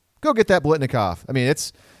 Marquise. Go get that Blitnikoff." I mean,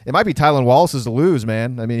 it might be Tylan Wallace's to lose,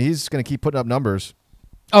 man. I mean, he's going to keep putting up numbers.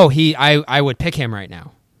 Oh, I would pick him right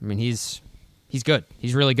now. I mean, he's good.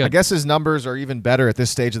 He's really good. I guess his numbers are even better at this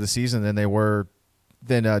stage of the season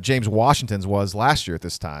than James Washington's was last year at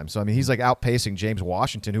this time. So, I mean, he's like outpacing James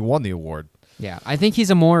Washington, who won the award. Yeah, I think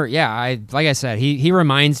he's a more, like I said, he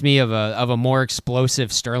reminds me of a more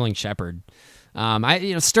explosive Sterling Shepard.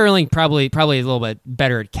 Sterling probably a little bit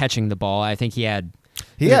better at catching the ball. I think he had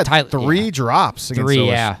three drops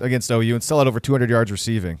against OU and still had over 200 yards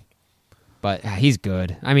receiving. But he's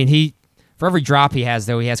good. I mean, for every drop he has,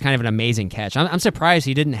 though, he has kind of an amazing catch. I'm surprised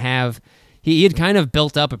he didn't have. He had kind of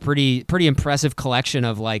built up a pretty impressive collection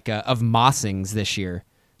of of Mossings this year,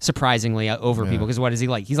 surprisingly over people. Because what is he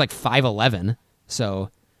like? He's like 5'11", so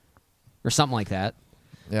or something like that.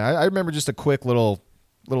 Yeah, I remember just a quick little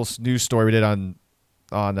news story we did in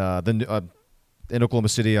Oklahoma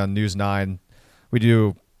City on News 9. We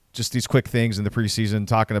do just these quick things in the preseason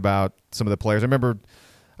talking about some of the players. I remember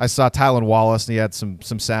I saw Tylan Wallace, and he had some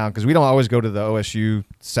sound because we don't always go to the OSU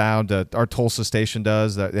sound. Our Tulsa station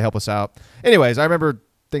does. They help us out. Anyways, I remember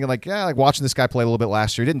thinking like watching this guy play a little bit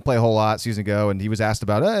last year. He didn't play a whole lot season ago, and he was asked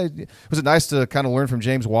about, was it nice to kind of learn from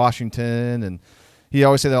James Washington? And he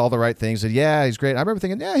always said all the right things. Said, yeah, he's great. I remember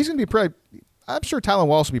thinking, he's going to be pretty. I'm sure Tylan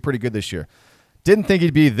Wallace will be pretty good this year. Didn't think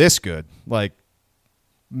he'd be this good. Like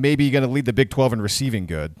maybe going to lead the Big 12 in receiving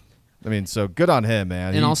good. I mean, so good on him,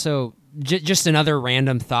 man. And also, just another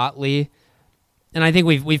random thought, Lee. And I think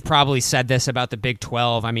we've probably said this about the Big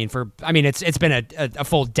 12. I mean, it's been a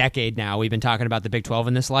full decade now. We've been talking about the Big 12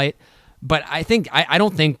 in this light, but I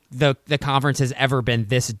don't think the conference has ever been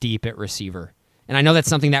this deep at receiver. And I know that's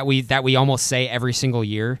something that we almost say every single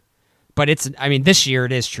year, but this year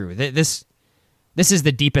it is true. This is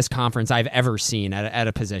the deepest conference I've ever seen at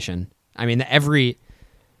a position. I mean,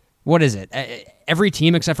 what is it? Every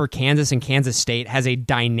team except for Kansas and Kansas State has a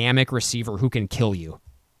dynamic receiver who can kill you.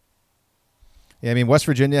 Yeah, I mean, West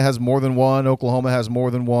Virginia has more than one. Oklahoma has more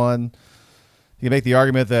than one. You can make the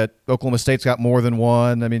argument that Oklahoma State's got more than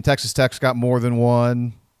one. I mean, Texas Tech's got more than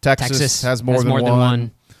one. Texas has more than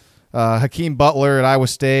one. Hakeem Butler at Iowa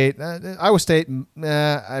State. Iowa State,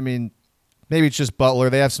 I mean, maybe it's just Butler.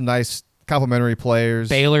 They have some nice complementary players.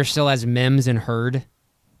 Baylor still has Mims and Hurd.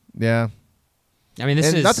 Yeah. I mean,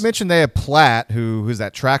 this is not to mention they have Platt, who's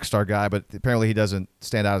that track star guy, but apparently he doesn't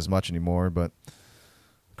stand out as much anymore. But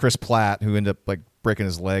Chris Platt, who ended up like breaking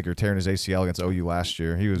his leg or tearing his ACL against OU last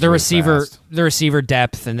year, he was the really receiver. fast. The receiver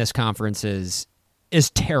depth in this conference is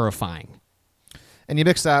terrifying. And you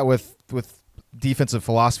mix that with defensive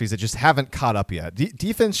philosophies that just haven't caught up yet.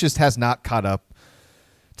 Defense just has not caught up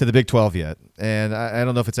to the Big 12 yet, and I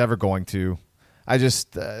don't know if it's ever going to. I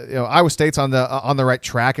just Iowa State's on the right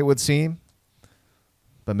track, it would seem.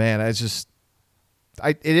 But man, it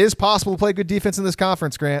is possible to play good defense in this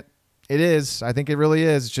conference, Grant. It is. I think it really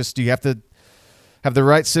is. Just you have to have the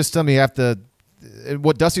right system. You have to.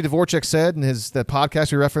 What Dusty Dvorak said in that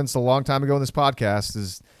podcast we referenced a long time ago in this podcast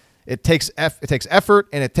is it takes effort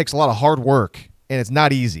and it takes a lot of hard work, and it's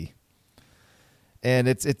not easy. And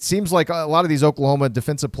it seems like a lot of these Oklahoma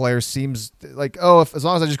defensive players seems like, as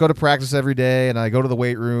long as I just go to practice every day and I go to the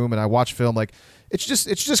weight room and I watch film, like it's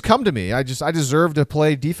just come to me. I deserve to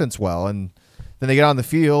play defense well, and then they get on the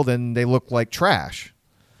field and they look like trash.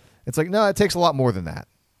 It's like, no, it takes a lot more than that.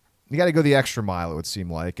 You got to go the extra mile, it would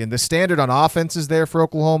seem like. And the standard on offense is there for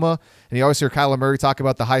Oklahoma. And you always hear Kyler Murray talk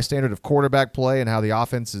about the high standard of quarterback play and how the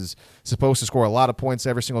offense is supposed to score a lot of points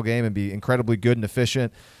every single game and be incredibly good and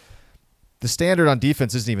efficient. The standard on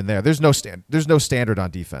defense isn't even there. There's no standard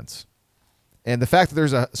on defense. And the fact that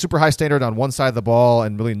there's a super high standard on one side of the ball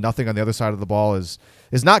and really nothing on the other side of the ball is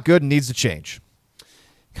not good and needs to change.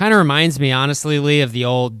 Kind of reminds me, honestly, Lee, of the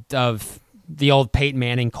old Peyton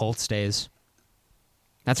Manning Colts days.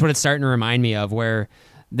 That's what it's starting to remind me of, where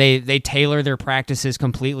they tailor their practices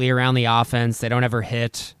completely around the offense. They don't ever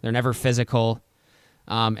hit. They're never physical.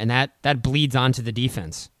 And that bleeds onto the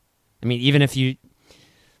defense. I mean, even if you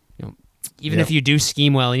do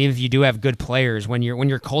scheme well, and even if you do have good players, when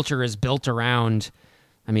your culture is built around,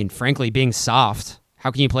 I mean, frankly, being soft,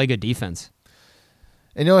 how can you play good defense?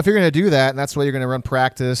 And, if you're going to do that, and that's why you're going to run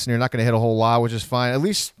practice, and you're not going to hit a whole lot, which is fine. At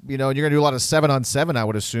least, and you're going to do a lot of 7-on-7, I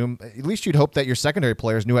would assume. At least you'd hope that your secondary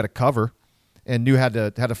players knew how to cover and knew how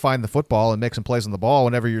to find the football and make some plays on the ball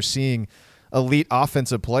whenever you're seeing elite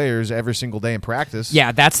offensive players every single day in practice.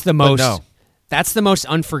 Yeah, that's the most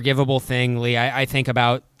unforgivable thing, Lee, I think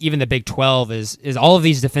about even the Big 12 is all of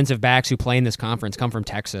these defensive backs who play in this conference come from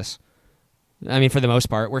Texas. I mean, for the most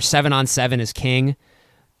part, where 7-on-7 is king.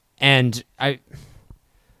 And I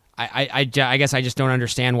guess I just don't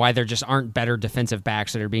understand why there just aren't better defensive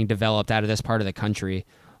backs that are being developed out of this part of the country.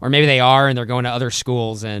 Or maybe they are and they're going to other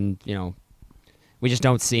schools and, we just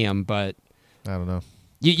don't see them. But I don't know.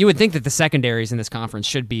 You would think that the secondaries in this conference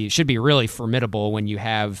should be really formidable when you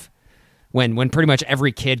have when pretty much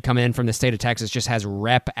every kid coming in from the state of Texas just has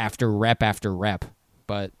rep after rep after rep.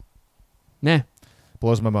 But nah.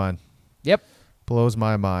 Blows my mind. Yep. Blows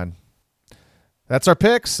my mind. That's our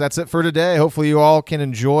picks. That's it for today. Hopefully you all can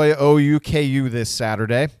enjoy OUKU this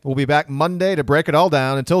Saturday. We'll be back Monday to break it all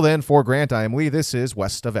down. Until then, for Grant, I am Lee. This is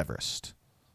West of Everest.